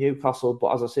beaten Newcastle.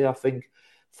 But as I say, I think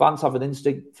fans have an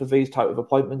instinct for these type of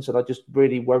appointments, and I just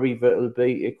really worry that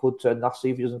it could turn nasty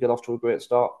if he doesn't get off to a great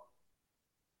start.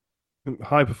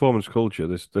 High performance culture,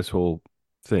 this whole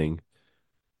thing.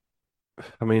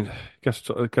 I mean, gets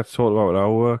talked about in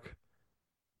our work.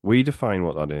 We define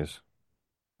what that is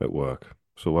at work.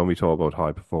 So when we talk about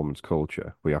high performance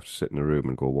culture, we have to sit in a room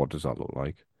and go, what does that look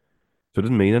like? So it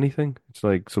doesn't mean anything. It's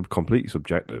like completely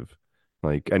subjective.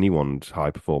 Like anyone's high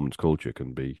performance culture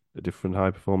can be a different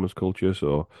high performance culture.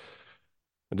 So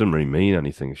it doesn't really mean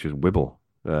anything. It's just wibble.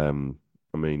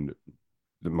 I mean,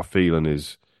 my feeling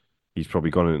is he's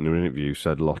probably gone in an interview,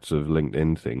 said lots of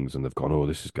LinkedIn things, and they've gone, "Oh,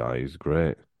 this guy is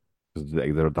great." That's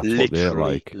what they're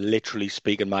like. Literally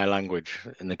speaking my language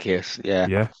in the case. Yeah.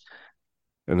 Yeah.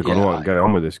 And they're going, "Oh, I can get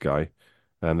on with this guy.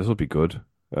 And this will be good.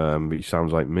 He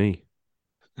sounds like me."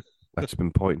 Let's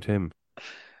pinpoint him.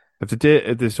 If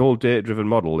this whole data-driven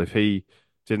model, if he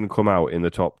didn't come out in the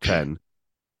top 10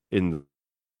 in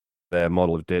their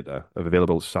model of data of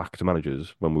available sacked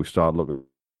managers when we started looking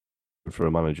for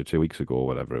a manager 2 weeks ago or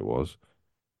whatever it was,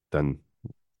 then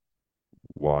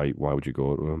why would you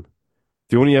go to him?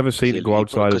 Do you only ever see it go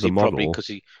outside of the model? Because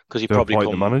he probably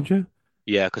come the manager.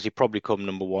 Yeah, because he probably come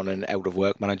number one in out of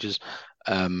work managers.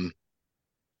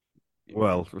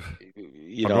 Well,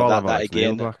 you know that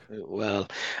again. Well,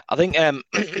 I think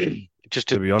just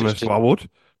to be honest, I would.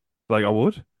 I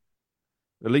would.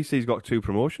 At least he's got 2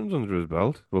 promotions under his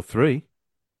belt. Well, 3.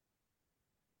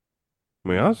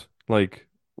 He has.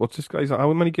 What's this guy's?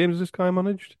 How many games has this guy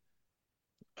managed?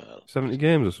 70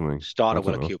 games or something. Started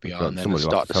with a QPR and then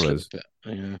started to slip a bit.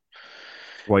 Yeah.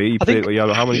 Well, he played.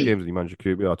 How many games did he manage at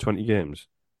QPR? 20 games,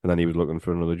 and then he was looking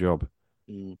for another job.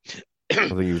 I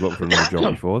think he was looking for another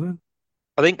job before then.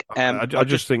 I think. I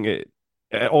just think it.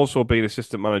 Also, being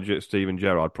assistant manager at Steven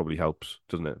Gerrard probably helps,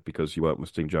 doesn't it? Because you work with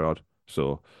Steven Gerrard,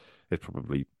 so it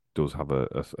probably does have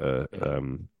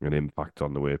an impact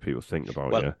on the way people think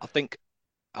about it. Well,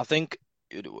 I think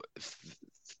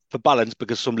for balance,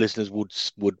 because some listeners will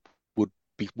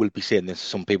be saying this.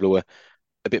 Some people who are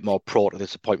a bit more pro to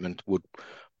this appointment would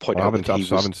point out that I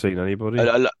haven't seen anybody.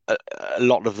 A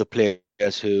lot of the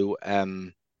players who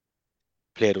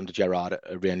played under Gerrard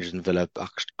at Rangers and Villa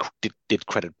did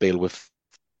credit Beale with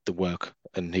the work,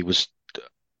 and he was,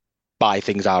 by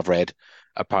things I've read,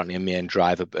 apparently a main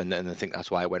driver, and I think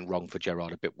that's why it went wrong for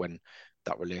Gerrard a bit when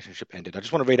that relationship ended. I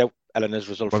just want to read out Eleanor's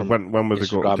result from when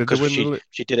was Instagram, because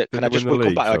she did it. Can I just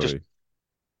come back?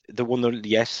 they won the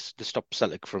yes, they stopped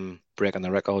Celtic from breaking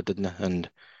the record, didn't they?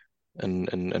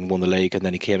 And won the league, and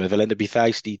then he came to Villa. And to be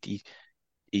fair,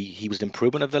 he was an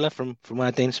improvement of Villa from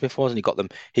where Dean Smith was, and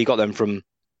he got them from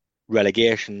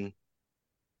relegation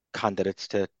candidates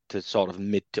to sort of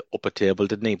mid to upper table,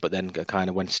 didn't he? But then kind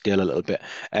of went stale a little bit.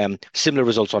 Similar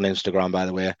results on Instagram, by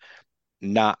the way.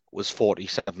 Nat was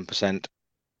 47%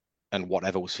 and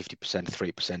whatever was 50%,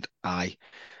 3% I.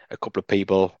 A couple of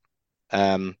people.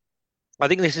 Um, I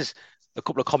think this is a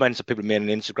couple of comments that people made on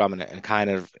Instagram, and kind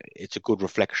of it's a good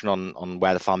reflection on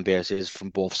where the fan base is from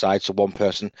both sides. So one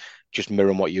person just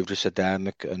mirroring what you've just said there,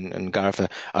 Mick and Gareth.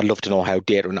 I'd love to know how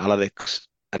data and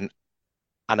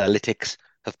analytics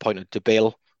have pointed to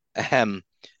Beale. Um,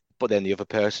 but then the other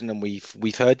person, and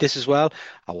we've heard this as well.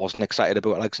 I wasn't excited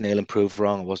about Alex Neil improve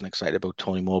wrong. I wasn't excited about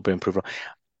Tony Mowbray improve wrong.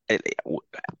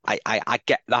 I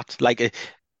get that. Like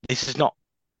this is not.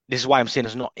 This is why I'm saying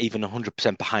it's not even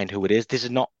 100% behind who it is. This is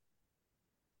not.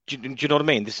 Do you know what I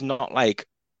mean? This is not like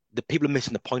the people are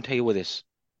missing the point here with this.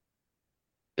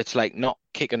 It's like not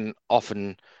kicking off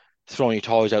and throwing your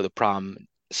toys out the pram,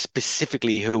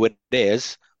 specifically who it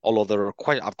is. Although there are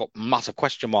quite, I've got massive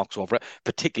question marks over it,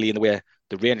 particularly in the way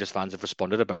the Rangers fans have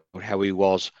responded about how he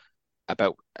was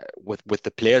about with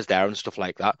the players there and stuff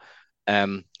like that.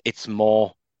 It's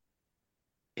more,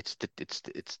 it's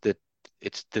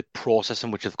the process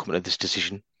in which they've come to this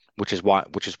decision, which is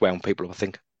when people I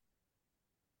think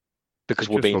because It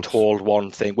we're just being looks told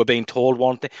one thing. We're being told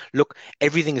one thing. Look,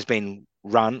 everything has been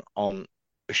run on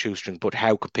a shoestring, but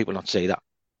how could people not say that?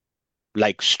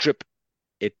 Like strip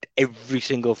it every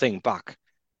single thing back,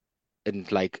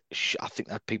 and like I think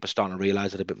that people are starting to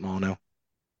realize it a bit more now.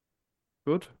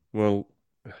 good. Well,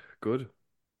 good.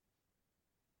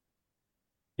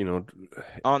 You know,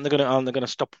 Aren't they gonna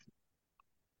stop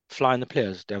flying the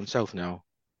players down south now?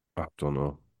 I don't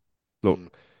know. Hmm,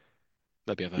 Look,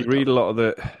 maybe I've you heard read that a wrong. lot of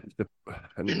the,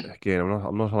 and again,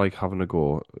 I'm not like having a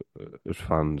go as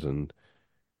fans, and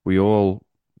we all,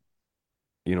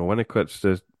 when it gets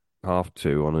to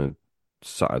 2:30 on a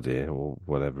Saturday or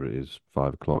whatever it is,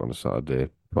 5 o'clock on a Saturday,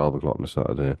 12 o'clock on a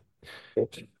Saturday,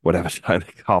 whatever time,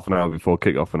 half an hour before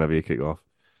kick off, whenever you kick off.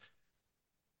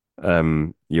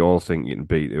 You all think you can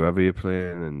beat whoever you're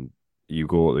playing, and you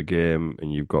go to the game,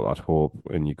 and you've got that hope,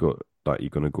 and you got that you're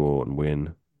going to go and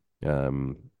win.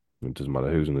 Um, it doesn't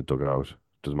matter who's in the dugout,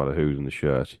 doesn't matter who's in the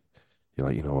shirt. You're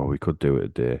like, well, we could do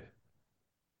it today.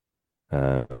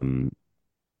 Um,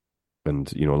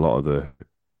 and a lot of the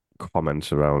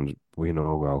comments around,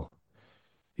 well,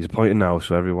 he's appointed now,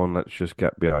 so everyone, let's just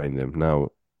get behind him.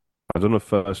 Now, I don't know.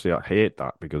 Firstly, I hate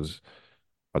that because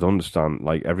I don't understand.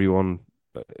 Like everyone,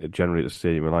 generally at the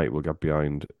Stadium of Light will get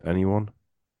behind anyone.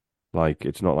 Like,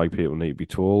 it's not like people need to be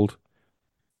told.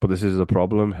 But this is the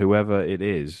problem. Whoever it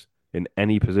is in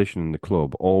any position in the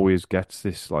club always gets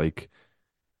this, like,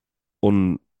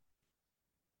 un.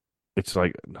 It's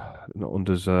like, not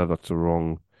undeserved, that's the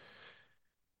wrong.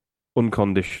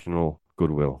 Unconditional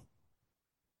goodwill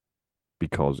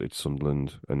because it's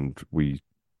Sunderland and we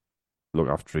look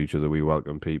after each other, we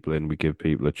welcome people in, we give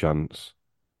people a chance.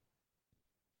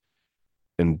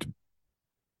 And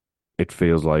it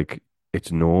feels like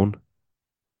it's known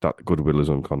that goodwill is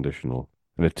unconditional.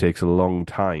 And it takes a long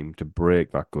time to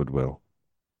break that goodwill.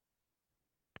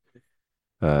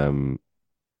 Um,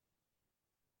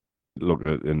 Look,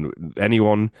 and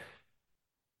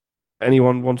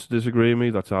anyone wants to disagree with me,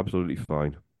 that's absolutely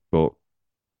fine. But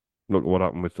look at what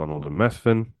happened with Donald and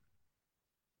Methven,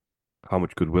 how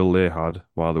much goodwill they had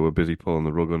while they were busy pulling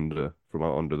the rug from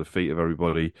out under the feet of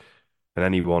everybody, and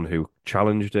anyone who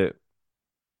challenged it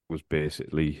was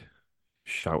basically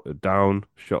shouted down,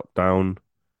 shot down.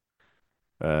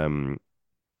 Um,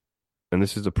 and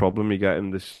this is the problem you get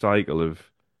in this cycle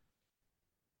of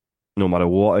no matter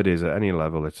what it is at any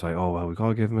level, it's like, oh well, we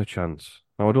gotta give him a chance.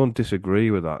 Now I don't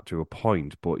disagree with that to a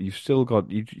point, but you've still got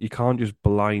you can't just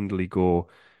blindly go,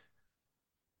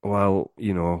 well,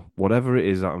 whatever it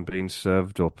is that I'm being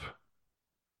served up,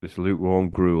 this lukewarm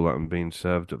gruel that I'm being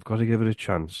served up, got to give it a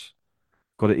chance.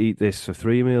 Got to eat this for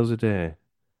 3 meals a day,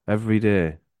 every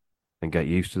day, and get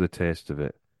used to the taste of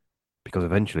it. Because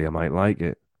eventually I might like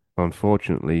it.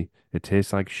 Unfortunately, it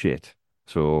tastes like shit.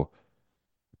 So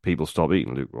people stop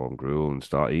eating lukewarm gruel and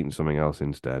start eating something else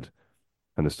instead.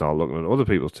 And they start looking at other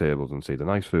people's tables and see the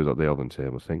nice food that they have on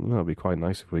tables, think, it'd be quite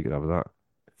nice if we could have that.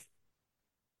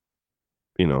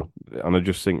 And I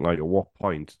just think, like, at what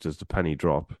point does the penny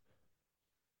drop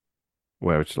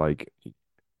where it's like,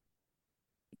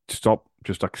 stop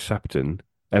just accepting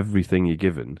everything you're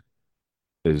given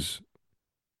is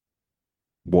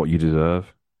what you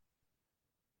deserve.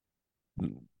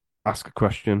 Ask a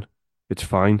question. It's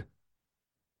fine.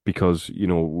 because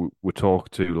we talk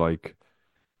to like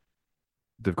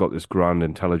they've got this grand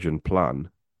intelligent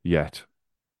plan, yet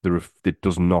it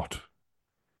does not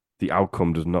the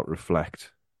outcome does not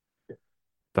reflect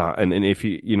that. And if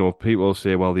people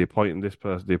say, well, they appointing this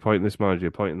person, they appointing this manager,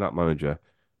 appointing that manager.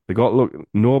 They got look.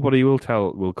 Nobody will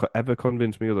ever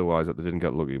convince me otherwise that they didn't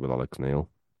get lucky with Alex Neil.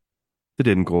 They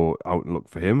didn't go out and look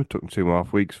for him. It took them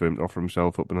 2.5 weeks for him to offer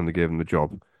himself up, and then they gave him the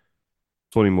job.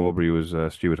 Tony Mowbray was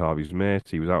Stuart Harvey's mate.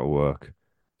 He was out of work.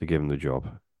 They gave him the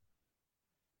job.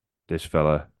 This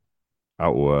fella,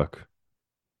 out of work,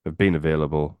 have been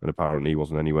available, and apparently he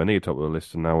wasn't anywhere near top of the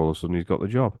list, and now all of a sudden he's got the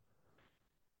job.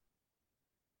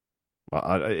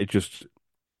 It just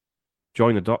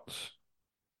join the dots.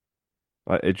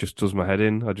 It just does my head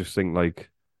in. I just think like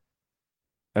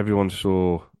everyone's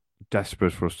so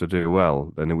desperate for us to do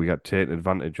well, and then we get taken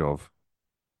advantage of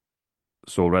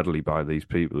so readily by these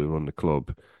people who run the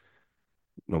club,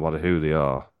 no matter who they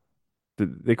are.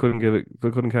 They couldn't give it.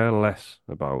 They couldn't care less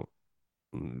about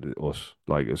us,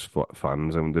 like as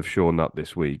fans, and they've shown that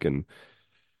this week. And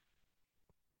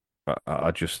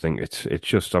I just think it's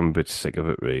just I'm a bit sick of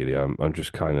it. Really, I'm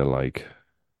just kind of like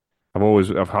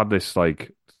I've had this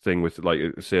like thing with like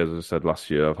say as I said last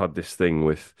year, I've had this thing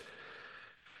with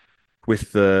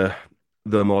the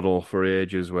model for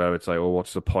ages where it's like, oh,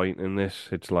 what's the point in this?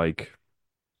 It's like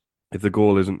if the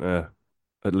goal isn't to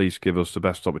at least give us the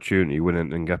best opportunity, win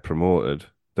it and get promoted,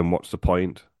 then what's the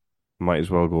point? Might as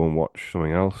well go and watch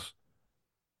something else.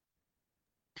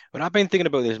 But I've been thinking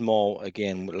about this more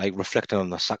again, like reflecting on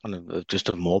the sacking of just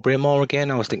of Mowbray more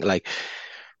again. I was thinking like,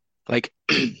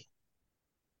 and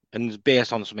it's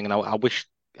based on something, and I wish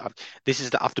this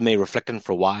is after me reflecting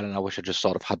for a while, and I wish I just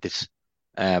sort of had this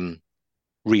um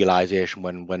realization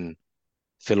when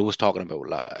Phil was talking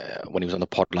about when he was on the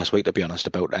pod last week, to be honest,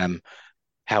 about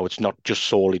how it's not just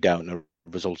solely down to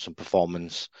results and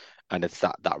performance, and it's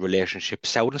that relationship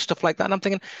out and stuff like that. And I'm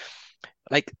thinking,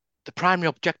 like, the primary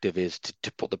objective is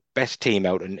to put the best team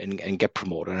out and get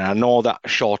promoted. And I know that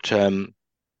short term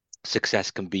success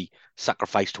can be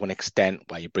sacrificed to an extent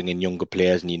where you bring in younger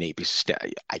players and you need to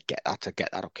be. I get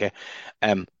that. Okay,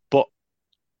 but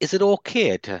is it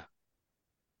okay to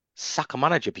sack a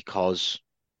manager because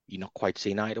you're not quite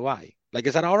seeing eye to eye? Like,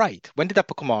 is that all right? When did that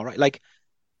become all right? Like,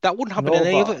 No,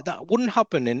 but that wouldn't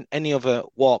happen in any other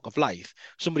walk of life.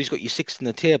 Somebody's got you sixth in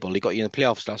the table, he got you in the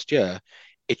playoffs last year.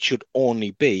 It should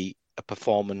only be a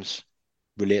performance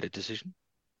related decision.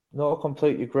 no, I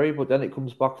completely agree. But then it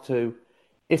comes back to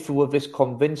if they were this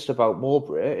convinced about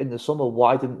Mowbray in the summer,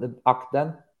 why didn't they act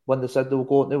then? When they said they were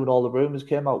going to, and all the rumours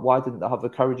came out, why didn't they have the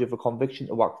courage of a conviction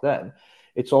to act then?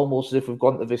 It's almost as if we've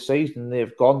gone to this season and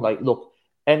they've gone like, look,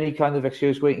 any kind of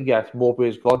excuse we can get,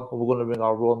 Mowbray's gone, and we're going to bring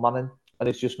our own man in, and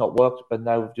it's just not worked. And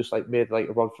now we've just like made like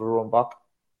a rod for our own back.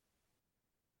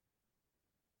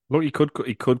 Look, he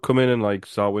could come in and like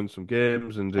start win some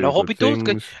games and And I do hope good he does.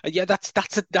 things. Yeah, that's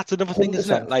another thing,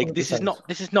 isn't it? 100%, Like, this is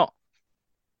 100%. not.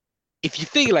 If you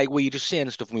feel like we're just saying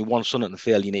stuff and we want something to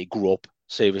fail, you need to grow up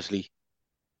seriously.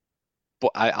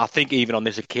 But I think even on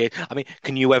this occasion, I mean,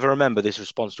 can you ever remember this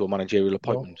response to a managerial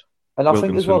No. appointment? And I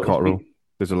think as Wilkinson, well, it's Cotterill. be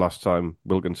There's the last time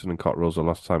Wilkinson and Cotterill's the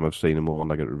last time I've seen a more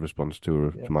negative response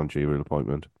to yeah. a managerial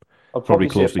appointment. I'd Probably probably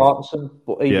say closely, Parkinson,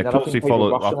 but yeah, even then, I closely think people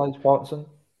followed. rationalise Parkinson.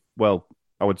 Well,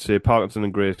 I would say Parkinson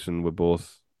and Grayson were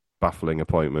both baffling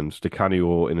appointments. Di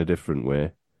Canio in a different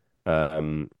way.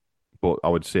 Um, but I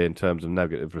would say in terms of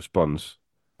negative response,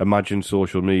 imagine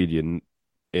social media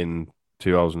in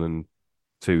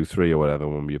 2002, 3 or whatever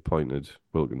when we appointed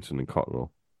Wilkinson and Cotterill.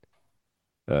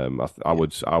 Yeah. I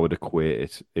would equate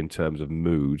it in terms of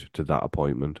mood to that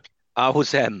appointment. I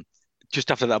was just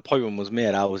after that appointment was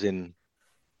made, I was in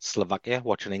Slovakia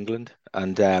watching England,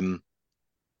 and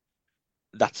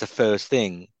that's the first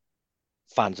thing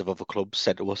fans of other clubs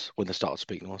said to us when they started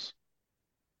speaking to us.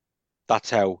 That's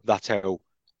how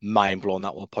mind blown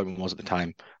that appointment was at the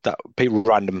time. That people,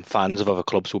 random fans of other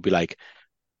clubs, would be like,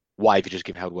 "Why have you just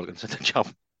given Howard Wilkinson the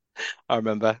job?" I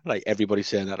remember like everybody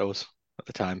saying that to us at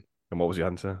the time. And what was the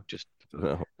answer? Just,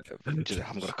 No. just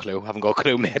haven't got a clue. Haven't got a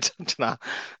clue, mate. Nah.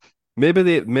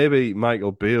 Maybe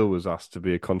Michael Beale was asked to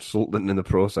be a consultant in the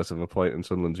process of appointing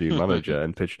Sunderland's new manager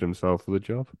and pitched himself for the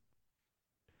job.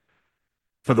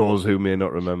 For those who may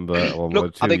not remember, or were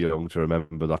Look, I too think, young to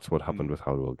remember, that's what happened with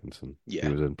Howard Wilkinson. He yeah.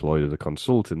 was employed as a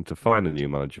consultant to find a new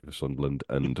manager for Sunderland,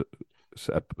 and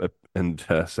said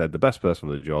the best person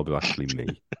for the job is actually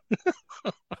me.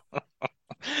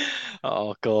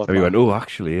 Oh God, And he went, man. "Oh,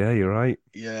 actually, yeah, you're right."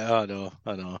 Yeah, I know.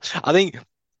 I think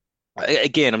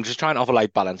again, I'm just trying to offer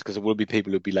like balance because there will be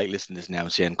people who'll be like listening to this now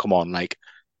and saying, "Come on, like."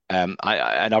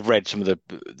 And I've read some of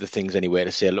the things anyway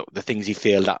to say, look, the things he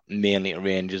failed at mainly at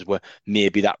Rangers were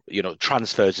maybe that,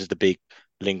 transfers is the big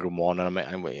lingering one. And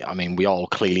I mean, we all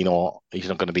clearly know he's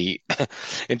not going to be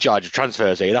in charge of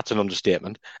transfers here. That's an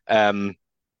understatement.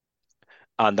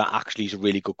 And that actually is a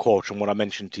really good coach. And what I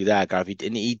mentioned to you there, Gareth,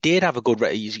 he did have a good.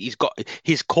 He's got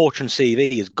his coaching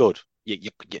CV is good.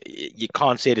 You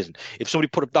can't say it isn't. If somebody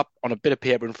put up that on a bit of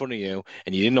paper in front of you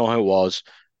and you didn't know who it was,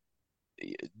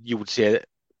 you would say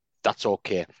that's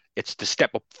okay. It's the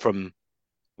step up from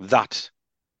that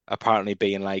apparently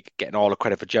being like getting all the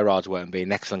credit for Gerrard's work and being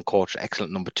an excellent coach,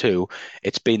 excellent number two.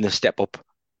 It's been the step up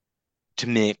to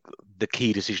make the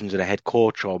key decisions that a head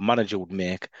coach or manager would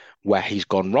make where he's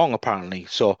gone wrong, apparently.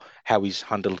 So how he's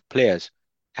handled players,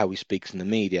 how he speaks in the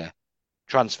media,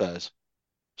 transfers.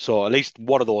 So at least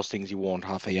one of those things you won't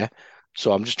have here.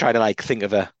 So I'm just trying to like think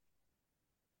of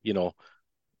you know,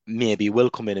 maybe he will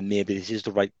come in and maybe this is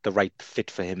the right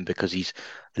fit for him because he's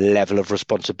level of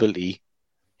responsibility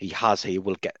he has here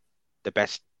will get the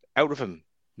best out of him.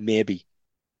 Maybe.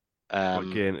 But Um,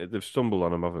 again, they've stumbled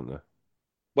on him, haven't they?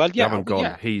 well, They yeah, haven't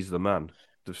gone, yeah. he's the man.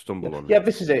 They've stumbled on Yeah, him.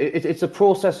 this is it. It's a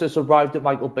process that's arrived at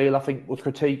Michael Beale. I think was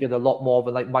critiquing a lot more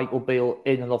than like Michael Beale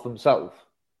in and of himself.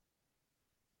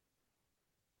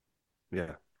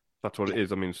 Yeah, that's what it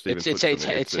is. I mean, Stephen It's it's touched on it's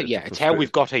it. it's It's a yeah, it's how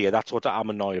we've frustrating. got here. That's what I'm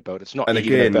annoyed about. And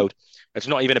again, It's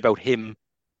not even about him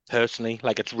personally.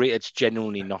 Like it's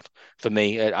genuinely not for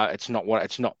me. It's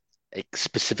not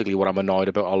specifically what I'm annoyed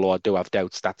about. Although I do have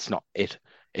doubts. That's not it.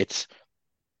 It's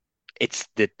it's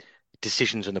the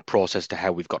decisions and the process to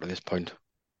how we've got to this point.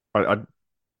 I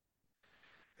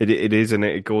it is, and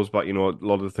it goes back. A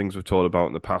lot of the things we've talked about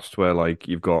in the past, where like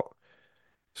you've got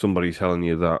somebody telling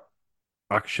you that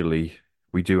actually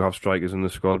we do have strikers in the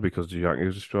squad because Jack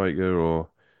is a striker, or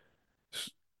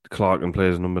S- Clark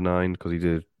plays number nine because he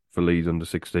did for Leeds under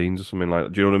 16s or something like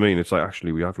that. Do you know what I mean? It's like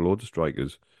actually we have loads of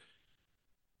strikers.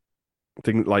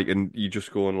 Thing like, and you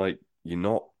just go and like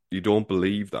you don't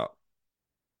believe that.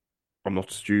 I'm not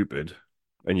stupid,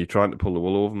 and you're trying to pull the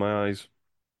wool over my eyes,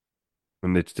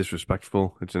 and it's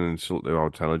disrespectful. It's an insult to our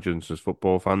intelligence as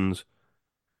football fans.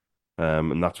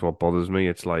 And that's what bothers me.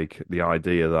 It's like the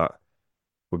idea that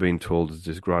we're being told there's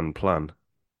this grand plan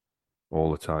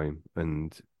all the time,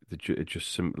 and it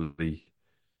just simply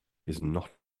is not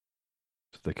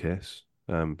the case.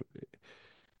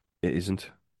 It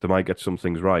isn't. They might get some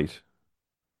things right,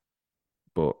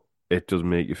 but it does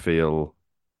make you feel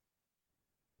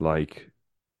like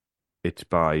it's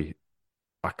by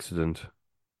accident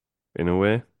in a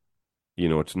way.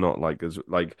 It's not like as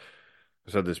like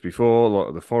I said this before. A lot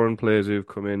of the foreign players who've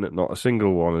come in, not a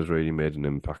single one has really made an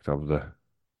impact, have they?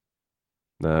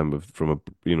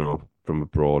 From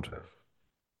abroad.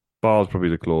 Ball's probably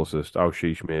the closest.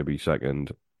 Aushish maybe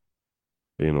second.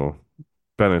 You know,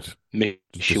 Bennett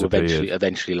just Mishu disappeared.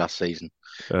 eventually last season.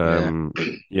 Yeah. Um,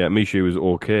 yeah, Mishu was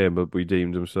okay, but we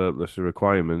deemed him surplus to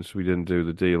requirements. We didn't do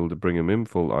the deal to bring him in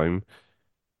full time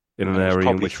in an And it was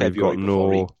area in probably which we've got February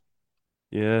before he.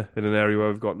 in an area where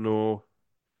we've got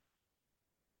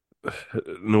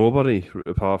nobody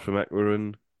apart from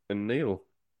Ekwer and Neil.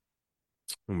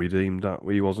 And we deemed that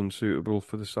we wasn't suitable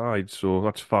for the side, so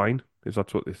that's fine if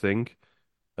that's what they think.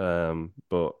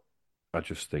 But I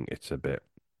just think it's a bit.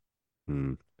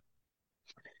 Hmm.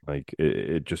 Like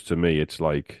it just to me, it's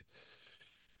like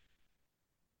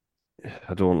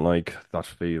I don't like that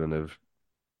feeling of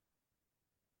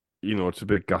it's a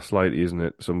bit gaslighty, isn't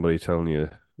it? Somebody telling you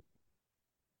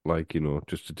like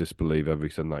just to disbelieve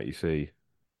everything that you see,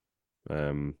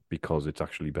 because it's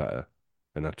actually better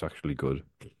and that's actually good,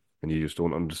 and you just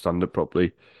don't understand it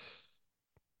properly.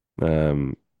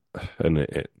 Um, and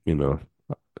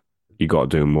you got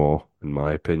to do more, in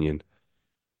my opinion.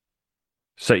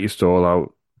 Set your stall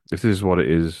out. If this is what it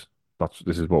is,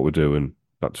 this is what we're doing.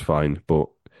 That's fine, but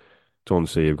don't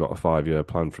say you've got a 5-year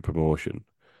plan for promotion.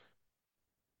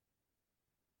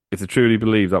 If they truly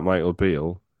believe that Michael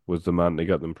Beale was the man to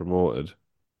get them promoted,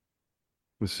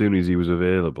 as soon as he was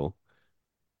available,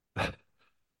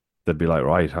 they'd be like,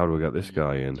 right, how do we get this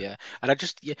guy in? Yeah, and I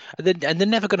just yeah, and they're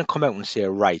never going to come out and say,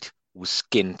 right, we're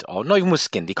skint, or not even we're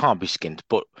skint. They can't be skint,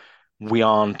 but we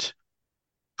aren't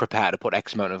prepared to put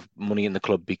X amount of money in the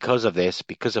club because of this,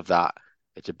 because of that.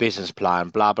 It's a business plan,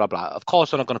 blah blah blah. Of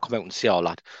course, they're not going to come out and say all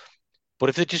that. But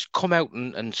if they just come out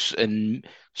and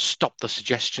stop the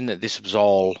suggestion that this was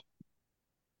all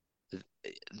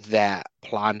their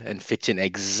plan and fits in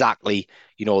exactly,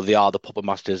 they are the puppet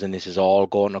masters and this is all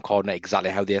going according to exactly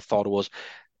how they thought it was.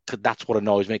 That's what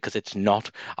annoys me because it's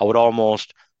not. I would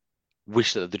almost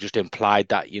wish that they just implied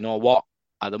that, you know what,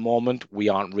 at the moment we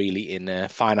aren't really in a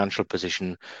financial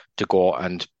position to go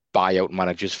and buy out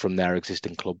managers from their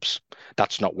existing clubs.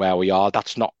 That's not where we are.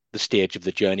 That's not the stage of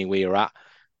the journey we are at.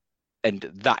 And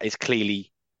that is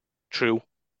clearly true.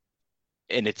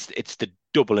 And it's the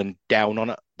doubling down on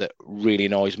it that really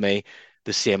annoys me.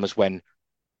 The same as when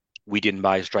we didn't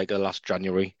buy a striker last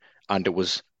January, and it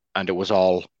was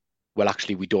all, well,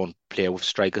 actually we don't play with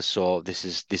strikers, so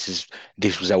this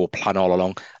was our plan all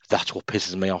along. That's what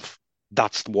pisses me off.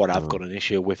 That's what I've got an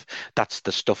issue with. That's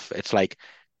the stuff. It's like,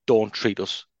 don't treat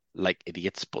us like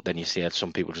idiots, but then you see it,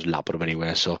 some people just lap at them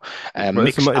anyway. So But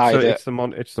mixed either.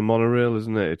 it's the monorail,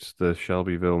 isn't it? It's the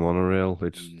Shelbyville monorail.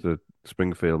 It's Mm, the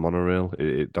Springfield monorail.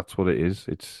 That's what it is.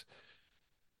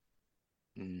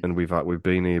 mm, And we've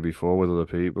been here before with other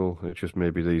people. It's just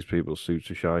maybe these people's suits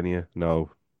are shinier.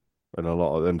 No,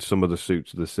 and some of the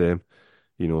suits are the same.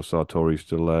 You know, Sartori's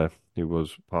still there. He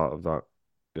was part of that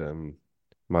um,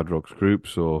 Madrox group.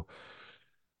 So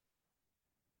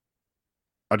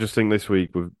I just think this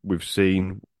week we've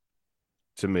seen,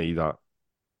 to me, that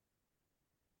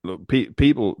look,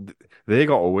 people, they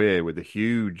got away with a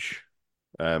huge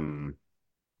um,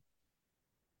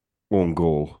 own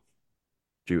goal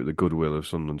due to the goodwill of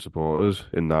Sunderland supporters.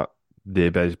 In that they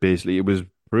basically, it was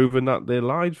proven that they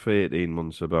lied for 18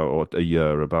 months about, or a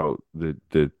year, about the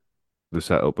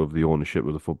setup of the ownership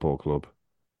of the football club.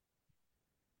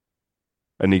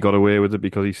 And he got away with it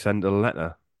because he sent a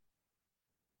letter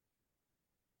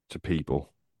to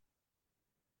people,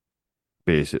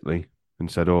 basically, and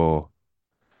said, "Oh,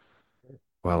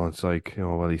 well," it's like,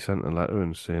 well, he sent a letter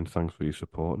and saying thanks for your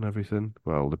support and everything.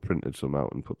 Well, they printed some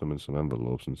out and put them in some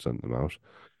envelopes and sent them out.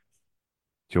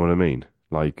 Do you know what I mean?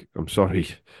 Like, I'm sorry,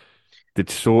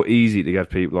 it's so easy to get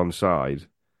people on side,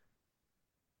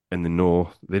 and they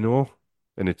know,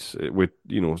 and with,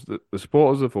 the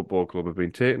supporters of the football club have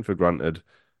been taken for granted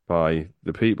by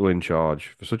the people in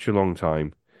charge for such a long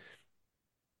time.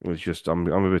 It's just, I'm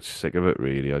a bit sick of it,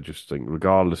 really. I just think,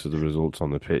 regardless of the results on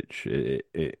the pitch,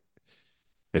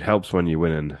 it helps when you're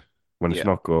winning. When it's yeah,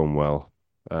 not going well,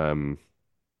 um,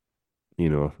 you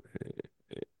know,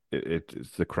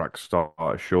 it's the cracks start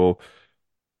to show.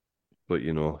 But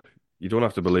you don't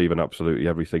have to believe in absolutely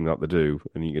everything that they do,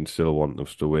 and you can still want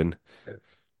us to win.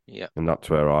 yeah, And that's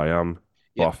where I am.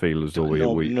 But yeah. I feel as though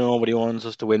No, we nobody wants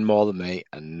us to win more than me,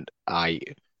 and I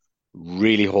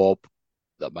really hope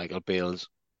that Michael Beale's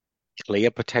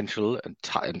clear potential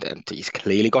and he's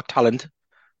clearly got talent,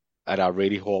 and I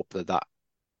really hope that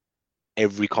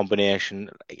every combination,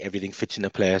 like, everything fits into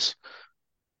place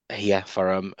here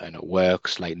for him and it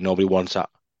works. Like, nobody wants that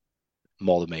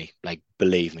more than me. Like,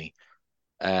 believe me.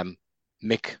 Um,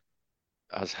 Mick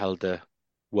has held the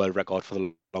world record for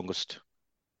the longest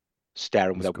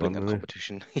staring it's without gone, blinking isn't it?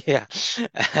 competition. Yeah.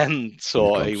 And He's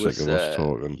so gone he sick was, of us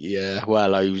talking. yeah,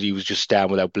 well, he was just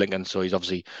staring without blinking. So he's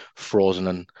obviously frozen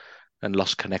and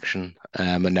lost connection.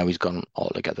 And now he's gone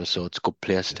altogether. So it's a good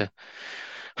place to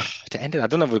end it. I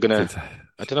don't know if we're gonna.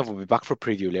 I don't know if we'll be back for a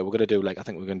preview later. We're gonna do, like, I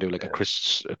think we're gonna do like a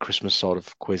Christmas sort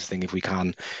of quiz thing if we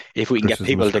can, get Christmas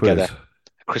people together. quiz.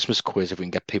 A Christmas quiz if we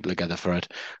can get people together for it.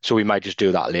 So we might just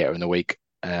do that later in the week,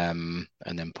 and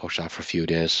then push that for a few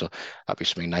days. So that'd be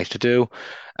something nice to do.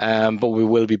 But we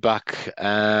will be back.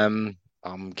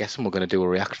 I'm guessing we're gonna do a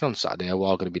reaction on Saturday. We're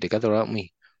all gonna be together, aren't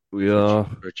we? We are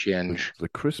For a change. the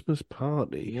Christmas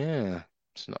party. Yeah,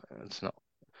 it's not. It's not.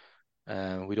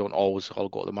 We don't always all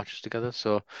go to the matches together,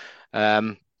 so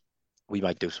um, we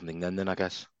might do something then. I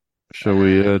guess. Shall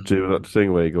we do Um, that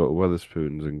thing where you go to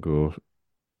Weatherspoons and go,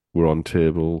 we're on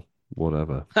table,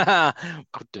 whatever?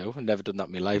 could do. I've never done that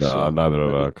in my life, No, so neither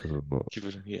have I, maybe because I'm not. give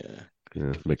it. Yeah,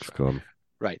 Yeah, give it a Mick's try. gone.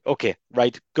 Right. Okay.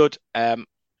 Right. Good.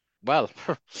 Well,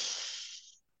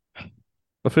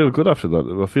 I feel good after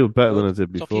that. I feel better than good. I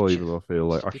did It's off your before, even chest. though I feel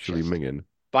like It's off your actually chest. minging.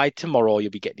 By tomorrow,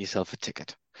 you'll be getting yourself a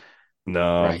ticket.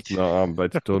 No, Right. no,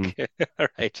 it's done. Okay. All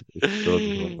right. It's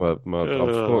done.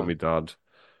 I've spoken to my dad.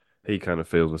 He kind of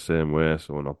feels the same way,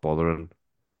 so we're not bothering.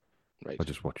 I Right.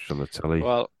 just watched it on the telly.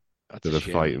 Well, that's a They're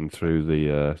shame. fighting through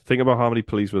the. Think about how many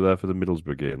police were there for the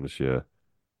Middlesbrough game this year.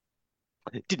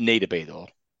 It didn't need to be though.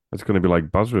 It's going to be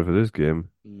like Basra for this game.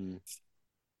 Mm.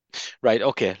 Right.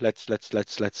 Okay. Let's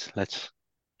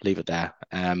leave it there.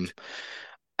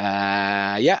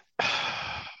 Yeah.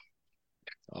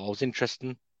 Always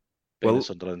interesting being a Well,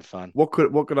 Sunderland fan. what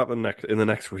could happen next in the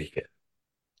next week?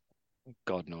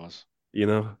 God knows.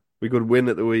 We could win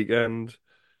at the weekend.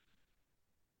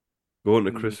 Going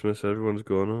to Mm, Christmas, everyone's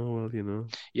going, oh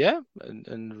well. yeah,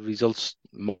 and results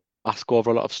mask over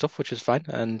a lot of stuff, which is fine.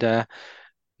 And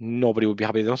nobody would be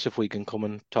happy with us if we can come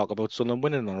and talk about Sunderland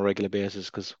winning on a regular basis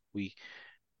because we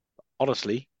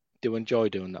honestly do enjoy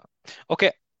doing that.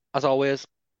 Okay, as always,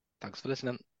 thanks for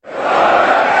listening.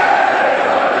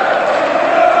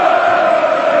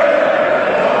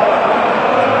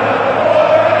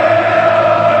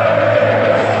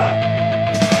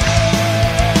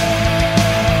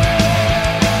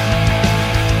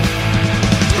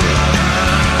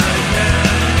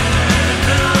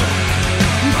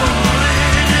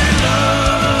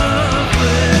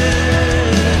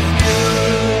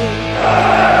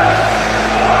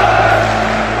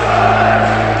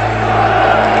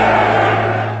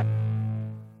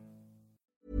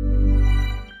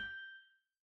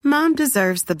 Mom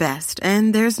deserves the best,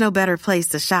 and there's no better place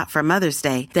to shop for Mother's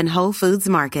Day than Whole Foods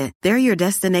Market. They're your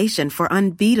destination for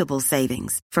unbeatable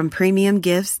savings, from premium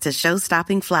gifts to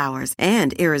show-stopping flowers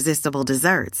and irresistible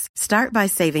desserts. Start by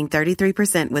saving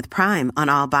 33% with Prime on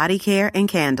all body care and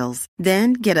candles.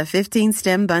 Then get a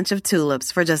 15-stem bunch of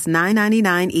tulips for just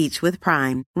 $9.99 each with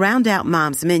Prime. Round out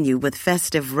Mom's menu with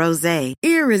festive rosé,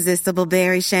 irresistible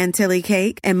berry chantilly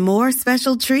cake, and more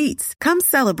special treats. Come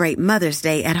celebrate Mother's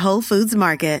Day at Whole Foods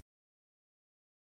Market.